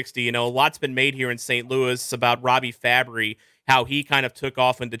 -60. A lot's been made here in St. Louis about Robbie Fabry. how he kind of took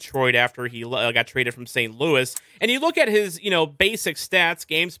off in Detroit after he got traded from St. Louis. And you look at his, basic stats,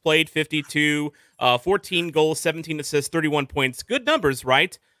 games played 52, 14 goals, 17 assists, 31 points. Good numbers,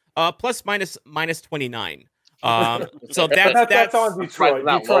 right? Plus minus 29. So that's on Detroit.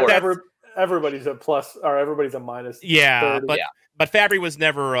 Not Detroit, lower. everybody's a plus, or everybody's a minus. Yeah, 30. but Fabry was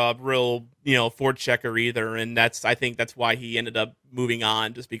never a real, forechecker either, and I think that's why he ended up moving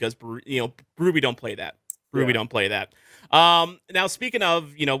on, just because Ruby don't play that. Ruby don't play that. Now speaking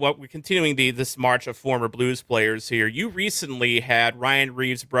of, what we're continuing this march of former Blues players here. You recently had Ryan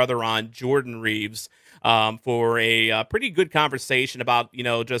Reeves' brother on, Jordan Reeves, for a pretty good conversation about,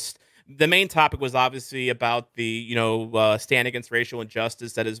 just. The main topic was obviously about the, stand against racial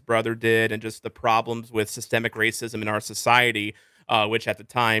injustice that his brother did, and just the problems with systemic racism in our society, which at the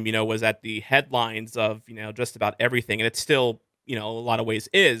time, was at the headlines of, just about everything. And it still, a lot of ways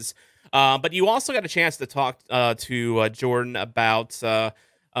is. But you also got a chance to talk to Jordan about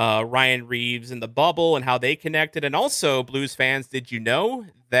Ryan Reeves and the bubble and how they connected. And also, Blues fans, did you know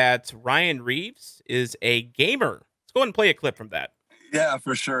that Ryan Reeves is a gamer? Let's go ahead and play a clip from that. Yeah,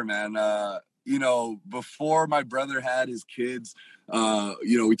 for sure, man. Before my brother had his kids,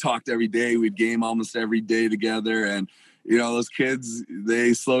 we talked every day. We'd game almost every day together. And, those kids,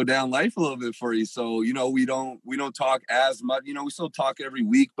 they slow down life a little bit for you. So, we don't talk as much. We still talk every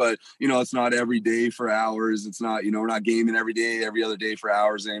week, but, it's not every day for hours. It's not, we're not gaming every day, every other day for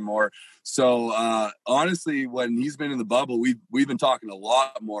hours anymore. So, honestly, when he's been in the bubble, we've been talking a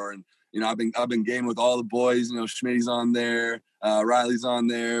lot more. And, I've been gaming with all the boys. Schmitty's on there, Riley's on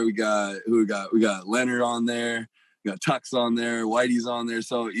there. We got Leonard on there. We got Tux on there. Whitey's on there.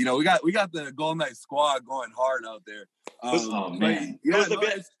 So we got the Golden Knight squad going hard out there. Who's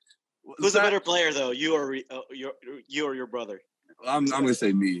the better player though? You or your brother? I'm gonna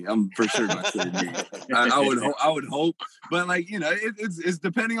say me. I'm for sure gonna say me. I would hope, but it's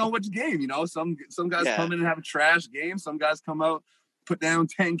depending on which game. Some guys come in and have a trash game. Some guys come out, put down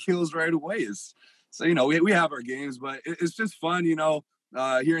 10 kills right away. So we have our games, but it's just fun,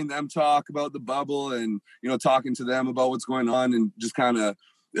 hearing them talk about the bubble and talking to them about what's going on and just kind of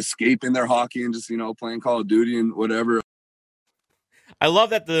escaping their hockey and just playing Call of Duty and whatever. I love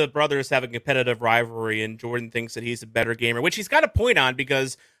that the brothers have a competitive rivalry, and Jordan thinks that he's a better gamer, which he's got a point on,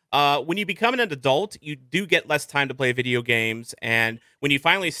 because when you become an adult, you do get less time to play video games. And when you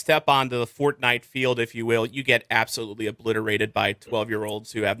finally step onto the Fortnite field, if you will, you get absolutely obliterated by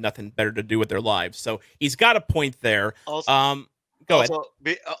 12-year-olds who have nothing better to do with their lives. So he's got a point there. Go ahead.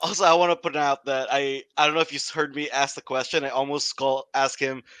 Also, I want to put out that I don't know if you heard me ask the question. I almost ask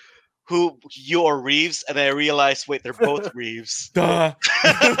him who you or Reeves, and I realized, wait, they're both Reeves. Duh.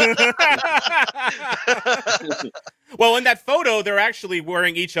 Well, in that photo, they're actually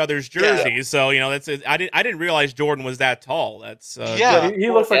wearing each other's jerseys. Yeah. So that's I didn't realize Jordan was that tall. That's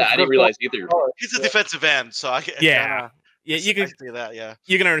he looks like I didn't realize either. He's a defensive end, so I you can see that. Yeah,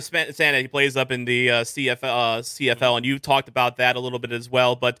 you can understand that he plays up in the CFL, and you talked about that a little bit as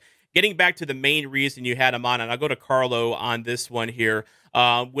well. But getting back to the main reason you had him on, and I'll go to Carlo on this one here.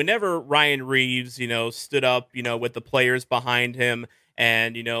 Whenever Ryan Reeves, stood up, with the players behind him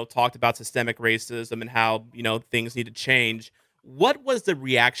and, talked about systemic racism and how, things need to change, what was the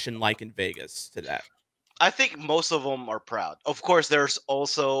reaction like in Vegas to that? I think most of them are proud. Of course, there's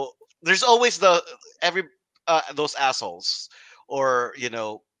always those assholes, or,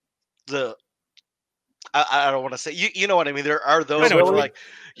 I don't want to say, you know what I mean? There are those who are like,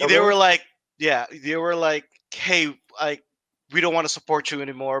 they were like, hey, like, we don't want to support you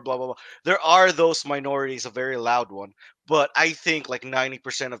anymore, blah, blah, blah. There are those minorities, a very loud one. But I think like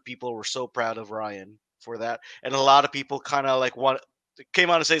 90% of people were so proud of Ryan for that. And a lot of people kind of like came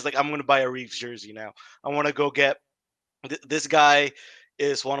out and says like, I'm going to buy a Reeves jersey now. I want to go get this guy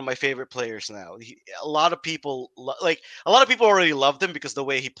is one of my favorite players now. A lot of people already loved him because the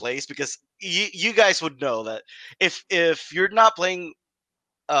way he plays, because you guys would know that if you're not playing,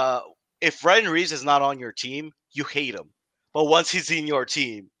 if Ryan Reeves is not on your team, you hate him. But once he's in your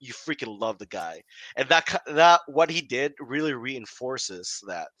team, you freaking love the guy. And that what he did really reinforces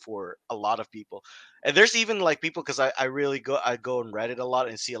that for a lot of people. And there's even like people, because I go on Reddit a lot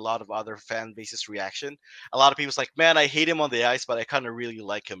and see a lot of other fan bases reaction. A lot of people's like, man, I hate him on the ice, but I kind of really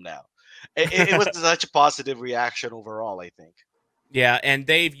like him now. It was such a positive reaction overall, I think. Yeah, and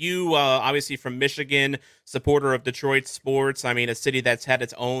Dave, you obviously from Michigan, supporter of Detroit sports. I mean, a city that's had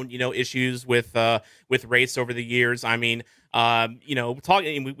its own, issues with race over the years. I mean,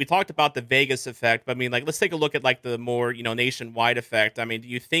 we talked about the Vegas effect, but I mean, like, let's take a look at like the more, nationwide effect. I mean, do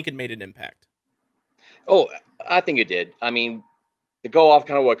you think it made an impact? Oh, I think it did. I mean, to go off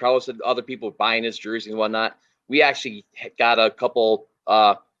kind of what Carlos said, other people buying his jersey and whatnot. we actually got a couple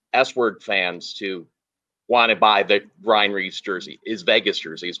S-word fans to want to buy the Ryan Reeves jersey, his Vegas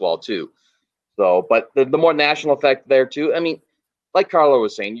jersey as well too. So, but the more national effect there too. I mean, like Carlo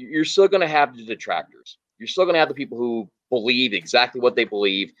was saying, you're still going to have the detractors. You're still going to have the people who believe exactly what they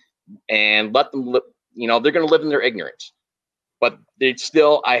believe, and let them live. You know, they're going to live in their ignorance. But they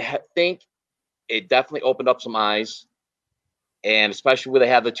still, think it definitely opened up some eyes, and especially when they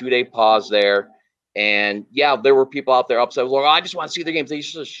had the 2-day pause there. And yeah, there were people out there upset. Like, oh, I just want to see their games. They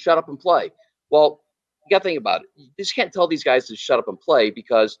should just shut up and play. Well, you got to think about it. You just can't tell these guys to shut up and play,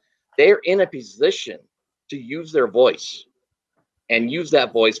 because they're in a position to use their voice and use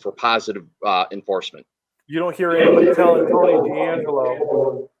that voice for positive enforcement. You don't hear anybody telling Tony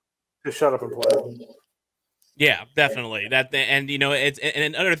D'Angelo to shut up and play. Yeah, definitely. And it's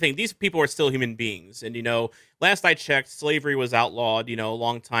and another thing. These people are still human beings, and last I checked, slavery was outlawed, a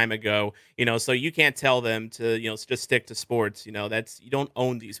long time ago. So you can't tell them to, just stick to sports. You don't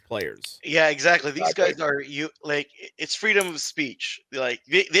own these players. Yeah, exactly. These guys are it's freedom of speech. Like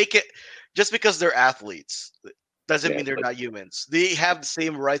they can, just because they're athletes doesn't mean they're not humans. They have the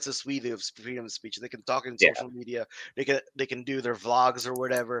same rights as we do of freedom of speech. They can talk in social media. They can do their vlogs or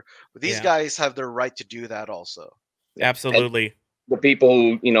whatever. But these guys have their right to do that also. Absolutely. And the people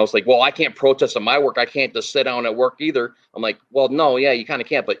who, it's like, well, I can't protest on my work. I can't just sit down at work either. I'm like, well, no, yeah, you kind of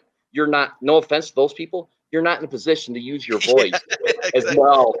can't. But you're not, no offense to those people, you're not in a position to use your voice as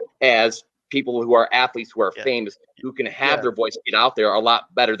well as people who are athletes, who are famous, who can have their voice get out there a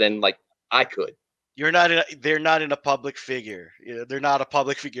lot better than like I could. They're not in a public figure. They're not a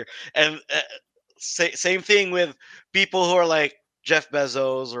public figure. And same thing with people who are like Jeff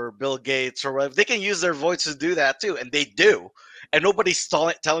Bezos or Bill Gates or whatever. They can use their voice to do that too, and they do. And nobody's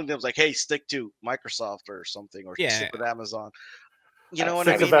telling them like, "Hey, stick to Microsoft or something, or stick with Amazon." You know what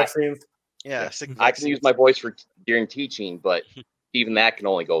I mean? Vaccines. I can use my voice during teaching, but even that can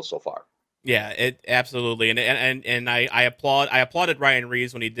only go so far. Yeah, it absolutely, and I applauded Ryan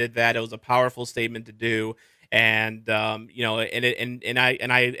Reeves when he did that. It was a powerful statement to do, and I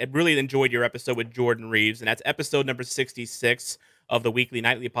really enjoyed your episode with Jordan Reeves, and that's episode number 66 of the Weekly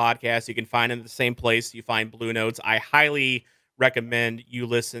Nightly podcast. You can find it in the same place you find Bluenotes. I highly recommend you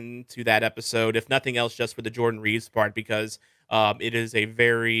listen to that episode, if nothing else, just for the Jordan Reeves part, because it is a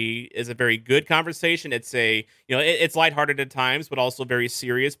very good conversation. It's it's lighthearted at times, but also very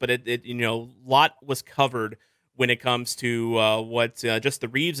serious. But it lot was covered when it comes to what just the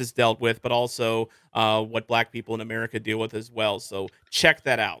Reeves has dealt with, but also what Black people in America deal with as well. So check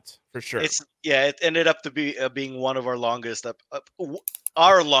that out for sure. It ended up to be being one of our longest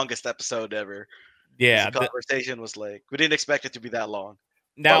episode ever. Yeah, the conversation was like, we didn't expect it to be that long.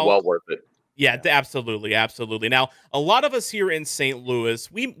 Now, but well worth it. Yeah, absolutely. Now, a lot of us here in St. Louis,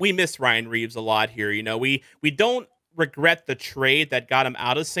 we miss Ryan Reeves a lot here. We don't regret the trade that got him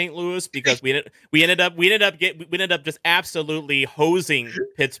out of St. Louis, because we ended up just absolutely hosing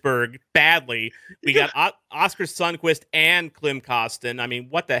Pittsburgh badly. We got Oscar Sundqvist and Klim Kostin. I mean,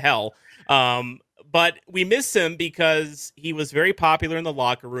 what the hell? But we miss him because he was very popular in the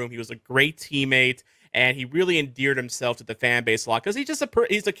locker room. He was a great teammate, and he really endeared himself to the fan base a lot, because he's a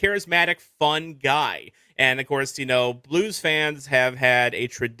charismatic, fun guy. And of course, Blues fans have had a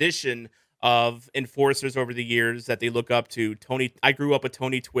tradition of enforcers over the years that they look up to. I grew up with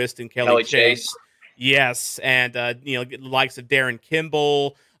Tony Twist and Kelly Chase. Yes, and the likes of Darren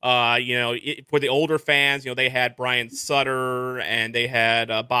Kimball. For the older fans, they had Brian Sutter and they had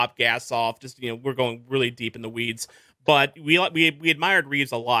Bob Gassoff. Just we're going really deep in the weeds. But we admired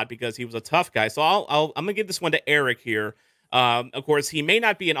Reeves a lot because he was a tough guy. So I'm gonna give this one to Eric here. Of course, he may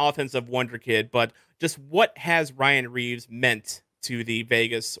not be an offensive wonder kid, but just what has Ryan Reeves meant to the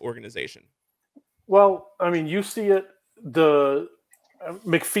Vegas organization? Well, I mean, you see it. The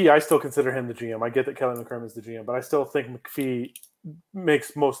McPhee, I still consider him the GM. I get that Kelly McCrimmon is the GM, but I still think McPhee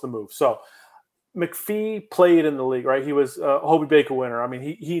makes most of the moves. So McPhee played in the league, right? He was a Hobie Baker winner. I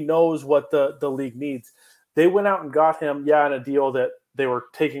mean, he knows what the league needs. They went out and got him, in a deal that they were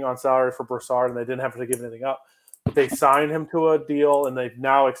taking on salary for Broussard, and they didn't have to give anything up. But they signed him to a deal, and they've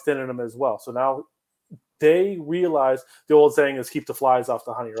now extended him as well. So now they realize the old saying is keep the flies off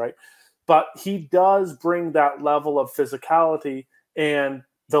the honey, right? But he does bring that level of physicality and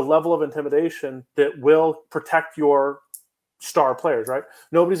the level of intimidation that will protect your star players, right?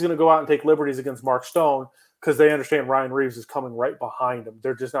 Nobody's going to go out and take liberties against Mark Stone because they understand Ryan Reeves is coming right behind him.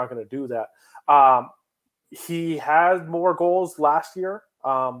 They're just not going to do that. He had more goals last year.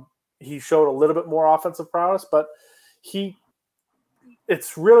 He showed a little bit more offensive prowess, but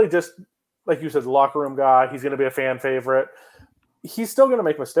it's really just, like you said, the locker room guy. He's going to be a fan favorite. He's still going to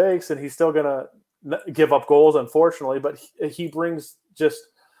make mistakes, and he's still going to give up goals, unfortunately, but he brings just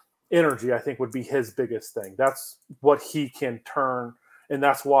energy. I think would be his biggest thing. That's what he can turn, and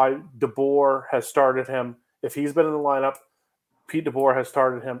that's why DeBoer has started him. If he's been in the lineup, Pete DeBoer has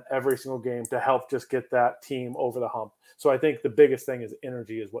started him every single game to help just get that team over the hump. So I think the biggest thing is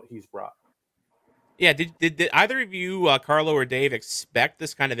energy is what he's brought. Yeah, did either of you, Carlo or Dave, expect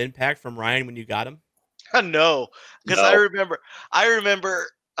this kind of impact from Ryan when you got him? No, because I remember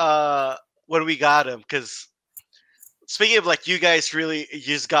when we got him. Because speaking of like, you guys really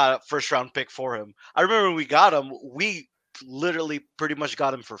just got a first round pick for him. I remember when we got him, we literally pretty much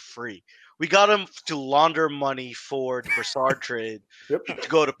got him for free. We got him to launder money for the Brassard trade to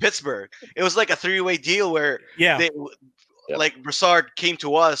go to Pittsburgh. It was like a 3-way deal where like Brassard came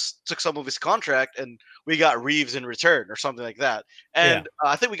to us, took some of his contract, and we got Reeves in return or something like that. And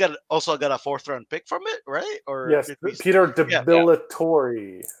I think we also got a 4th round pick from it, right? Or yes, Peter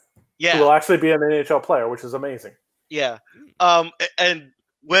Debilitore. Yeah, who will actually be an NHL player, which is amazing. Yeah. And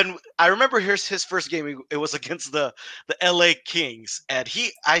when I remember his first game, it was against the LA Kings, and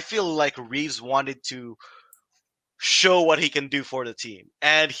I feel like Reeves wanted to show what he can do for the team,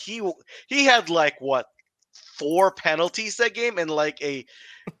 and he had like 4 penalties that game, and like I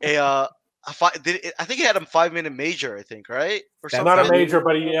think he had a 5-minute major, I think, right? Or something. Not a major,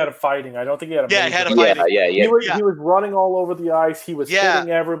 but he had a fighting. I don't think he had a major. Yeah, he had a fighting. He was running all over the ice. He was hitting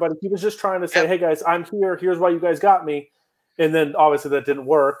everybody. He was just trying to say, hey, guys, I'm here. Here's why you guys got me. And then, obviously, that didn't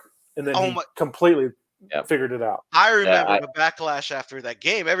work. And then he completely figured it out. I remember the backlash after that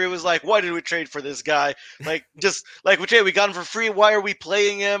game. Everyone was like, why did we trade for this guy? Like, just like we got him for free. Why are we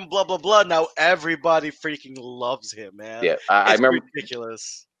playing him? Blah, blah, blah. Now everybody freaking loves him, man. Yeah, I remember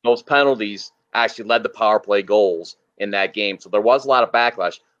ridiculous. Those penalties actually led to power play goals in that game. So there was a lot of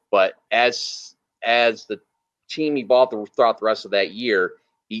backlash. But as the team evolved throughout the rest of that year,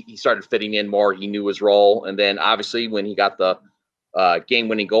 he started fitting in more. He knew his role. And then obviously when he got the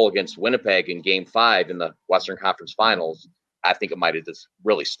game-winning goal against Winnipeg in Game 5 in the Western Conference Finals, I think it might have just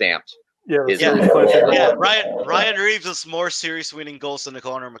really stamped. Ryan Reeves has more series winning goals than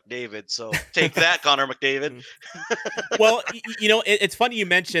Connor McDavid. So take that, Connor McDavid. Well, it's funny you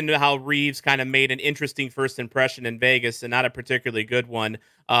mentioned how Reeves kind of made an interesting first impression in Vegas and not a particularly good one.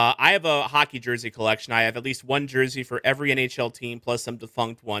 I have a hockey jersey collection. I have at least one jersey for every NHL team plus some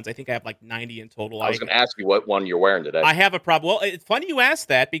defunct ones. I think I have like 90 in total. I was going to ask you what one you're wearing today. I have a problem. Well, it's funny you asked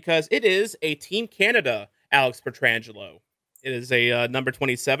that because it is a Team Canada Alex Pietrangelo. It is a number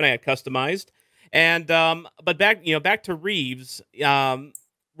 27 I had customized. And but back to Reeves,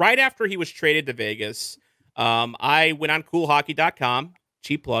 right after he was traded to Vegas, I went on coolhockey.com,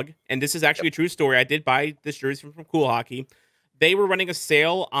 cheap plug, and this is actually a true story. I did buy this jersey from Cool Hockey. They were running a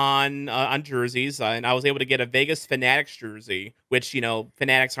sale on jerseys, and I was able to get a Vegas Fanatics jersey, which,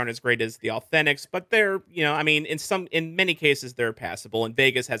 Fanatics aren't as great as the Authentics, but they're, in many cases they're passable, and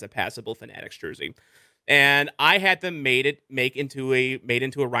Vegas has a passable Fanatics jersey. And I had them made into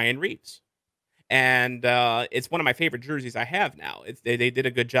a Ryan Reeves, and it's one of my favorite jerseys I have now. They did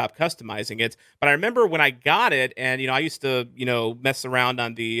a good job customizing it. But I remember when I got it, and I used to mess around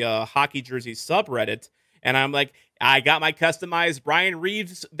on the hockey jersey subreddit, and I'm like, I got my customized Ryan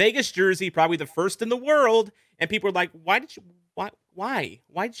Reeves Vegas jersey, probably the first in the world, and people were like, why did you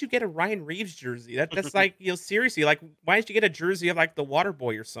get a Ryan Reeves jersey? That's like, seriously, like, why didn't you get a jersey of like the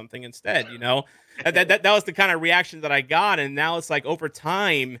Waterboy or something instead? That was the kind of reaction that I got. And now it's like over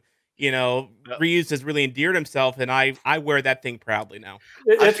time, Reeves has really endeared himself, and I wear that thing proudly now.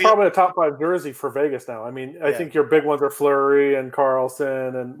 It's probably a top 5 jersey for Vegas now. I mean, I think your big ones are Fleury and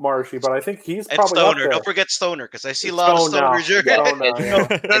Carlson and Marshy, but I think he's probably Stoner. Up there. Don't forget Stoner, because I see a lot of Stoner jerseys.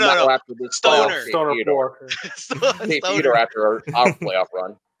 No. After the Stoner. Theodore after our playoff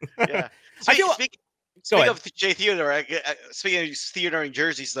run. Yeah. Speaking of Jay Theodore, speaking of Theodore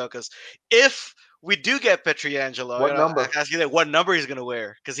jerseys, though, because if we do get Pietrangelo, what number? I ask you that, what number he's going to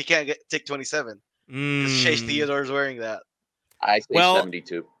wear, because he can't take 27. Because Chase Theodore is wearing that. I say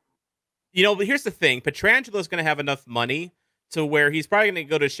 72. But here's the thing: Pietrangelo is going to have enough money to where he's probably going to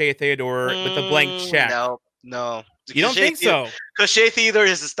go to Shea Theodore with a blank check. No. You don't think so? Because Shea Theodore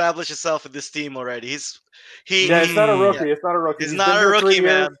has established himself in this team already. He's not a rookie. Yeah. It's not a rookie. He's not a rookie,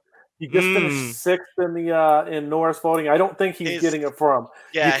 man. He just finished 6th in the in Norris voting. I don't think he's getting it from.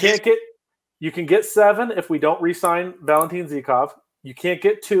 Yeah, you can get 7 if we don't re-sign Valentin Zykov. You can't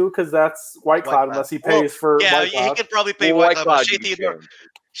get 2 because that's White Cloud unless he pays for White Cloud. He could probably pay White Cloud.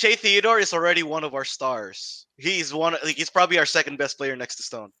 Shea Theodore is already one of our stars. He's probably our second best player next to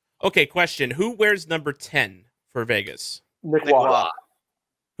Stone. Okay, question: who wears number 10 for Vegas? Nick Waugh.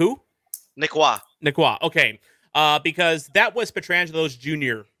 Who? Nick Waugh. Okay, because that was Pietrangelo's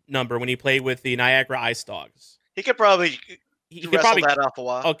junior number when he played with the Niagara Ice Dogs. He could probably wrestle that off a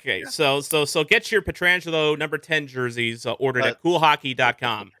while. Okay, so get your Petrangelo number 10 jerseys ordered at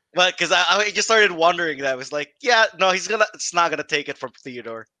coolhockey.com. But because I just started wondering that. I was like, yeah, no, it's not gonna take it from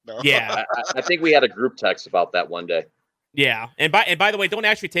Theodore. No. Yeah. I think we had a group text about that one day. Yeah, and by the way, don't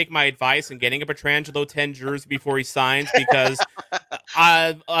actually take my advice in getting a Petrangelo 10 jersey before he signs, because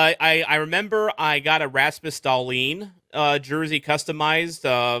I remember I got a Rasmus Dahlin jersey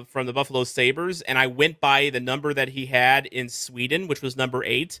customized from the Buffalo Sabres, and I went by the number that he had in Sweden, which was number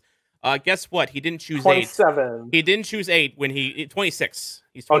 8. Guess what? He didn't choose 27. 8. He didn't choose 8 when 26.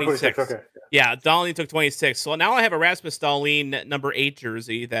 He's 26. 26, okay. Yeah, Dahlin took 26. So now I have a Rasmus Dahlin number 8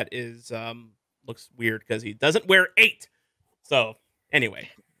 jersey that is looks weird because he doesn't wear 8. So anyway,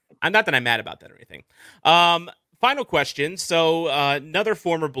 I'm not that I'm mad about that or anything. Final question. So another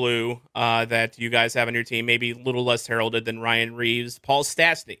former Blue that you guys have on your team, maybe a little less heralded than Ryan Reeves, Paul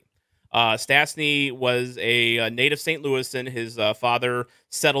Stastny. Stastny was a native St. Louisan. His father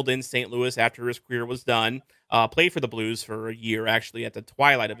settled in St. Louis after his career was done. Played for the Blues for a year, actually, at the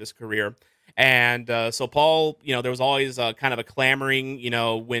twilight of his career. And so Paul, there was always kind of a clamoring,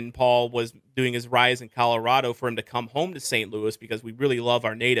 when Paul was doing his rise in Colorado for him to come home to St. Louis, because we really love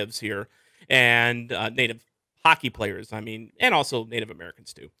our natives here and native hockey players. And also Native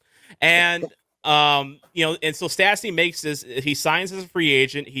Americans too. And, and so Stastny he signs as a free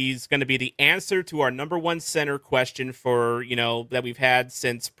agent. He's going to be the answer to our number one center question for, that we've had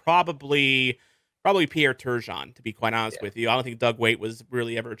since probably Pierre Turgeon, to be quite honest with you. I don't think Doug Waite was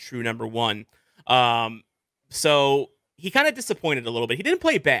really ever a true number one. So he kind of disappointed a little bit. He didn't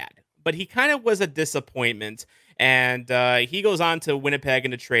play bad, but he kind of was a disappointment. And he goes on to Winnipeg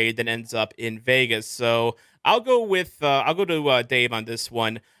in a trade, then ends up in Vegas. So I'll go to Dave on this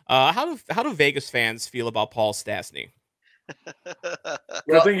one. How do Vegas fans feel about Paul Stastny?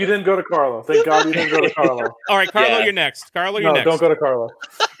 Good thing you didn't go to Carlo. Thank God you didn't go to Carlo. All right, Carlo, you're next. Carlo, you're next. No, don't go to Carlo.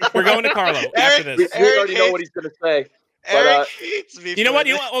 We're going to Carlo after this. We already know what he's going to say. Eric hates me. You know what?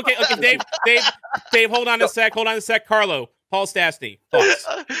 Okay, Dave, hold on a sec. Carlo, Paul Stastny, thoughts?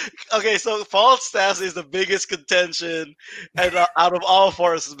 Okay, so Paul Stastny is the biggest contention, and out of all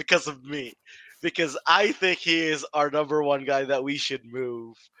four is because of me, because I think he is our number one guy that we should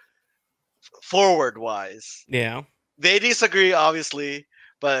move forward wise. Yeah. They disagree, obviously,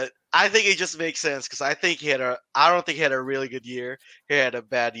 but I think it just makes sense because I don't think he had a really good year. He had a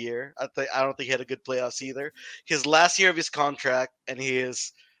bad year. I don't think he had a good playoffs either. His last year of his contract, and he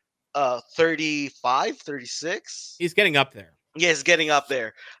is 35, 36. He's getting up there. Yeah, he's getting up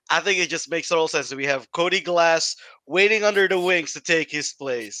there. I think it just makes total sense that we have Cody Glass waiting under the wings to take his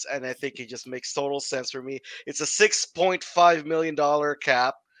place, and I think it just makes total sense for me. It's a $6.5 million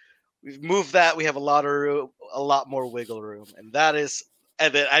cap. We've moved that. We have a lot more wiggle room, and then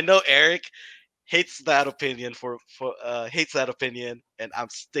I know Eric hates that opinion and I'm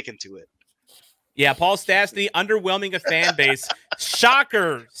sticking to it. Yeah, Paul Stastny, underwhelming a fan base.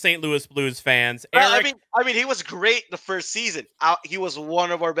 Shocker, St. Louis Blues fans. Eric, I mean, he was great the first season. He was one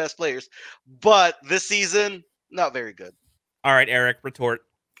of our best players, but this season, not very good. All right, Eric, retort.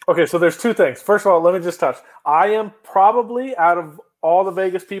 Okay, so there's two things. First of all, let me just touch. I am probably, out of all the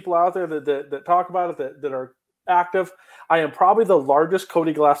Vegas people out there that talk about it, that are active, I am probably the largest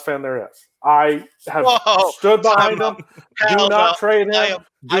Cody Glass fan there is. I have stood behind him. Do not trade him.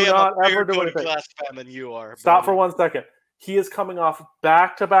 Do not ever do anything. Glass fan than you are. Stop for 1 second. He is coming off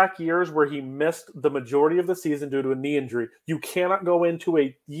back-to-back years where he missed the majority of the season due to a knee injury. You cannot go into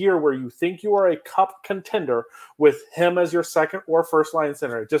a year where you think you are a cup contender with him as your second or first line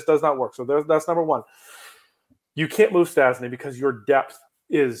center. It just does not work. So that's number one. You can't move Stastny because your depth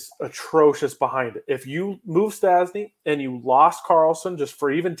is atrocious behind it. If you move Stastny and you lost Karlsson just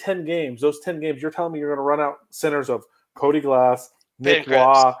for even 10 games, those 10 games, you're telling me you're going to run out centers of Cody Glass, Nick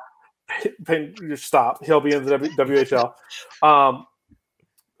Waugh. Stop. He'll be in the WHL.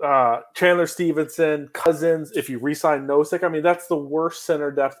 Chandler Stevenson, Cousins. If you re-sign Nosek, I mean, that's the worst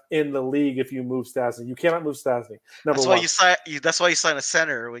center depth in the league. If you move Stastny, you cannot move Stastny. That's why you sign a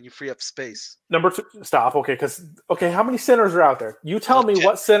center when you free up space. Number two, stop. Okay, how many centers are out there? You tell me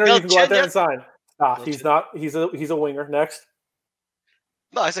what center you can go out there and sign. He's not. He's a winger. Next.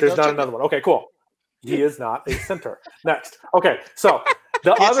 No, I said there's not another one. Okay, cool. He is not a center. Next. Okay, so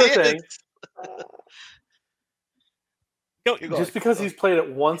the other thing. Just because he's played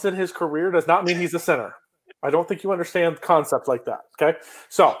it once in his career does not mean he's a center. I don't think you understand concepts like that. Okay,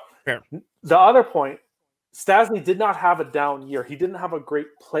 so the other point, Stastny did not have a down year. He didn't have a great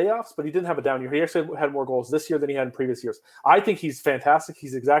playoffs, but he didn't have a down year. He actually had more goals this year than he had in previous years. I think he's fantastic.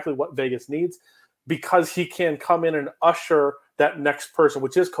 He's exactly what Vegas needs because he can come in and usher that next person,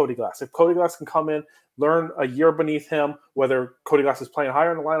 which is Cody Glass. If Cody Glass can come in, learn a year beneath him, whether Cody Glass is playing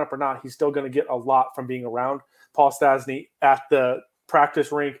higher in the lineup or not, he's still going to get a lot from being around Paul Stastny at the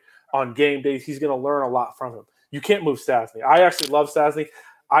practice rink on game days. He's going to learn a lot from him. You can't move Stastny. I actually love Stastny.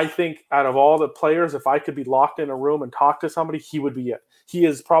 I think out of all the players, if I could be locked in a room and talk to somebody, he would be it. He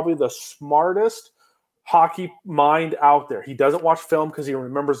is probably the smartest hockey mind out there. He doesn't watch film because he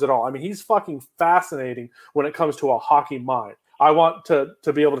remembers it all. I mean, he's fucking fascinating when it comes to a hockey mind. I want to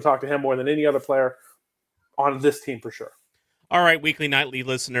be able to talk to him more than any other player on this team for sure. All right, Weekly Nightly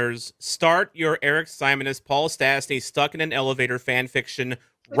listeners, start your Eric Simonus, Paul Stastny stuck in an elevator fan fiction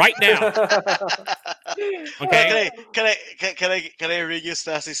right now. Okay. Can I read you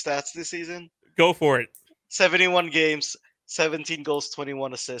Stassy's stats this season? Go for it. 71 games, 17 goals,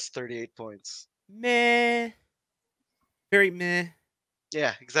 21 assists, 38 points. Meh. Very meh.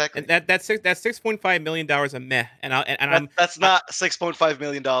 Yeah, exactly. And that's $6.5 million a meh. That's not $6.5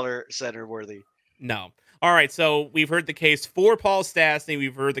 million center worthy. No. All right, so we've heard the case for Paul Stastny.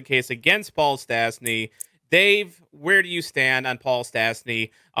 We've heard the case against Paul Stastny. Dave, where do you stand on Paul Stastny?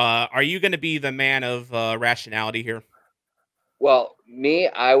 Are you going to be the man of rationality here? Well, me,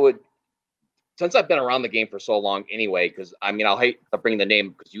 I would, since I've been around the game for so long anyway, because, I mean, I'll hate to bring the name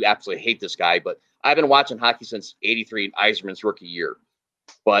because you absolutely hate this guy, but I've been watching hockey since '83, Yzerman's rookie year.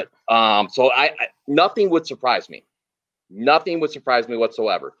 But, so I nothing would surprise me. Nothing would surprise me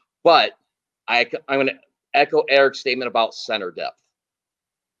whatsoever. But I'm going to echo Eric's statement about center depth.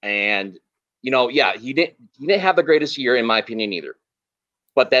 And, you know, yeah, he didn't have the greatest year, in my opinion, either.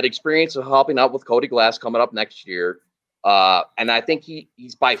 But that experience of helping out with Cody Glass coming up next year, and I think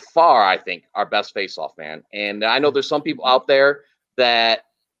he's by far, I think, our best faceoff man. And I know there's some people out there that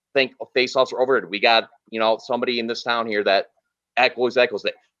think faceoffs are overrated. We got, you know, somebody in this town here that echoes that.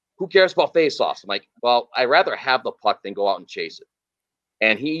 Who cares about faceoffs? I'm like, well, I'd rather have the puck than go out and chase it.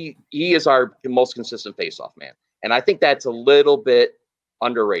 And he is our most consistent faceoff man. And I think that's a little bit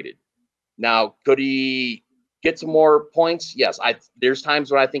underrated. Now, could he get some more points? Yes. There's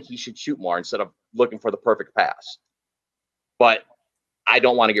times when I think he should shoot more instead of looking for the perfect pass. But I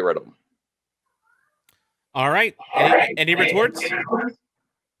don't want to get rid of him. All right. Any retorts?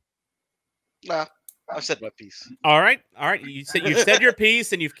 Nah, I've said my piece. All right. You said your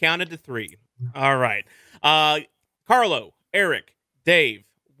piece and you've counted to 3. All right. Carlo, Eric, Dave,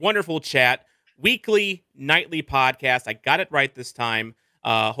 wonderful chat. Weekly, nightly podcast. I got it right this time.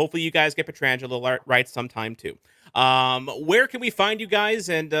 Hopefully you guys get Petrangelo right sometime too. Where can we find you guys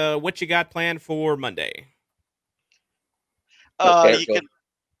and what you got planned for Monday? You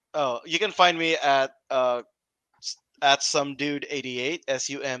can find me at somedude88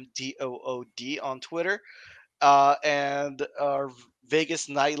 SUMDOOD on Twitter, and our Vegas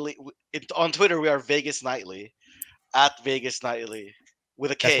Nightly on Twitter. We are Vegas Nightly at Vegas Nightly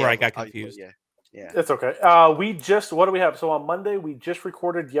with a K. That's where I got confused. Yeah, it's okay. What do we have? So on Monday, we just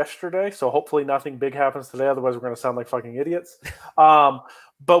recorded yesterday. So hopefully nothing big happens today. Otherwise, we're going to sound like fucking idiots.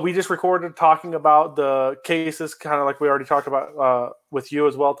 But we just recorded talking about the cases, kind of like we already talked about with you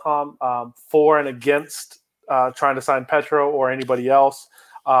as well, Tom, for and against trying to sign Petro or anybody else,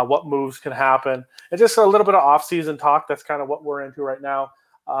 what moves can happen, and just a little bit of off-season talk. That's kind of what we're into right now.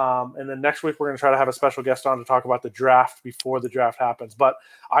 And then next week, we're going to try to have a special guest on to talk about the draft before the draft happens. But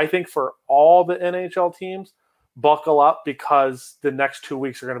I think for all the NHL teams, buckle up because the next 2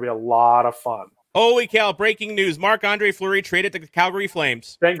 weeks are going to be a lot of fun. Holy cow, breaking news. Marc-Andre Fleury traded to the Calgary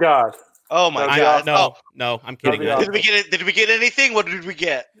Flames. Thank God. Oh, my God. No, I'm kidding. Did we get anything? What did we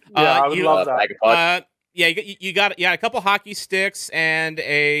get? Yeah, I would love that. You got a couple hockey sticks and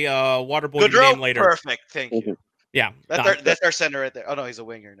a water boy name later. Perfect. Thank you. Yeah. That's our center right there. Oh, no, he's a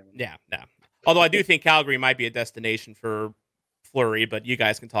winger. Yeah. Although I do think Calgary might be a destination for Fleury, but you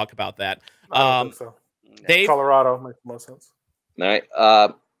guys can talk about that. I don't think so. Dave? Colorado makes the most sense. All right.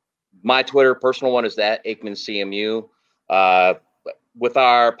 My Twitter personal one is that Aikman CMU. With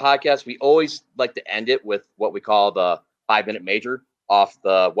our podcast, we always like to end it with what we call the 5-minute major off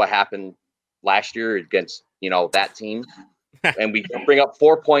what happened last year against, that team. And we bring up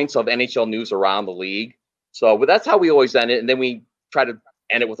 4 points of NHL news around the league. So that's how we always end it. And then we try to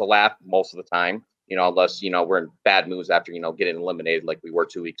end it with a laugh most of the time, unless, we're in bad moods after, getting eliminated like we were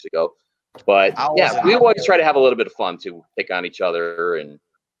 2 weeks ago. But yeah, we always try to have a little bit of fun to pick on each other and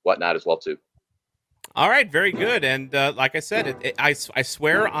whatnot as well too. All right, very good. And like I said, I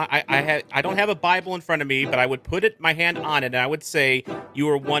swear I don't have a Bible in front of me, but I would put my hand on it, and I would say you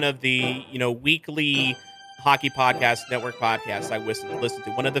are one of the weekly hockey podcast network podcasts I listen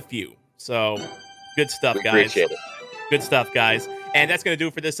to, one of the few. So good stuff, guys. Appreciate it. Good stuff, guys. And that's going to do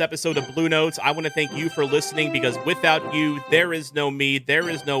it for this episode of Blue Notes. I want to thank you for listening, because without you, there is no me, there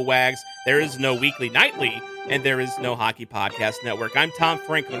is no Wags, there is no Weekly Nightly, and there is no Hockey Podcast Network. I'm Tom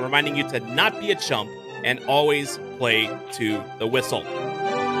Franklin, reminding you to not be a chump and always play to the whistle.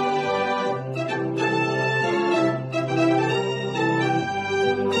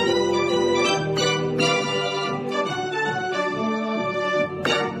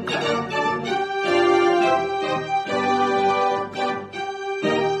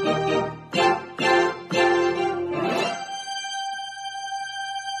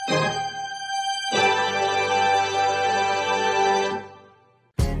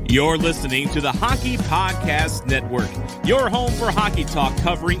 You're listening to the Hockey Podcast Network, your home for hockey talk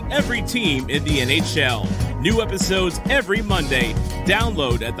covering every team in the NHL. New episodes every Monday.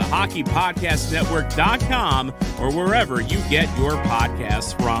 Download at thehockeypodcastnetwork.com or wherever you get your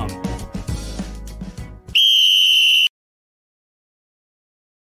podcasts from.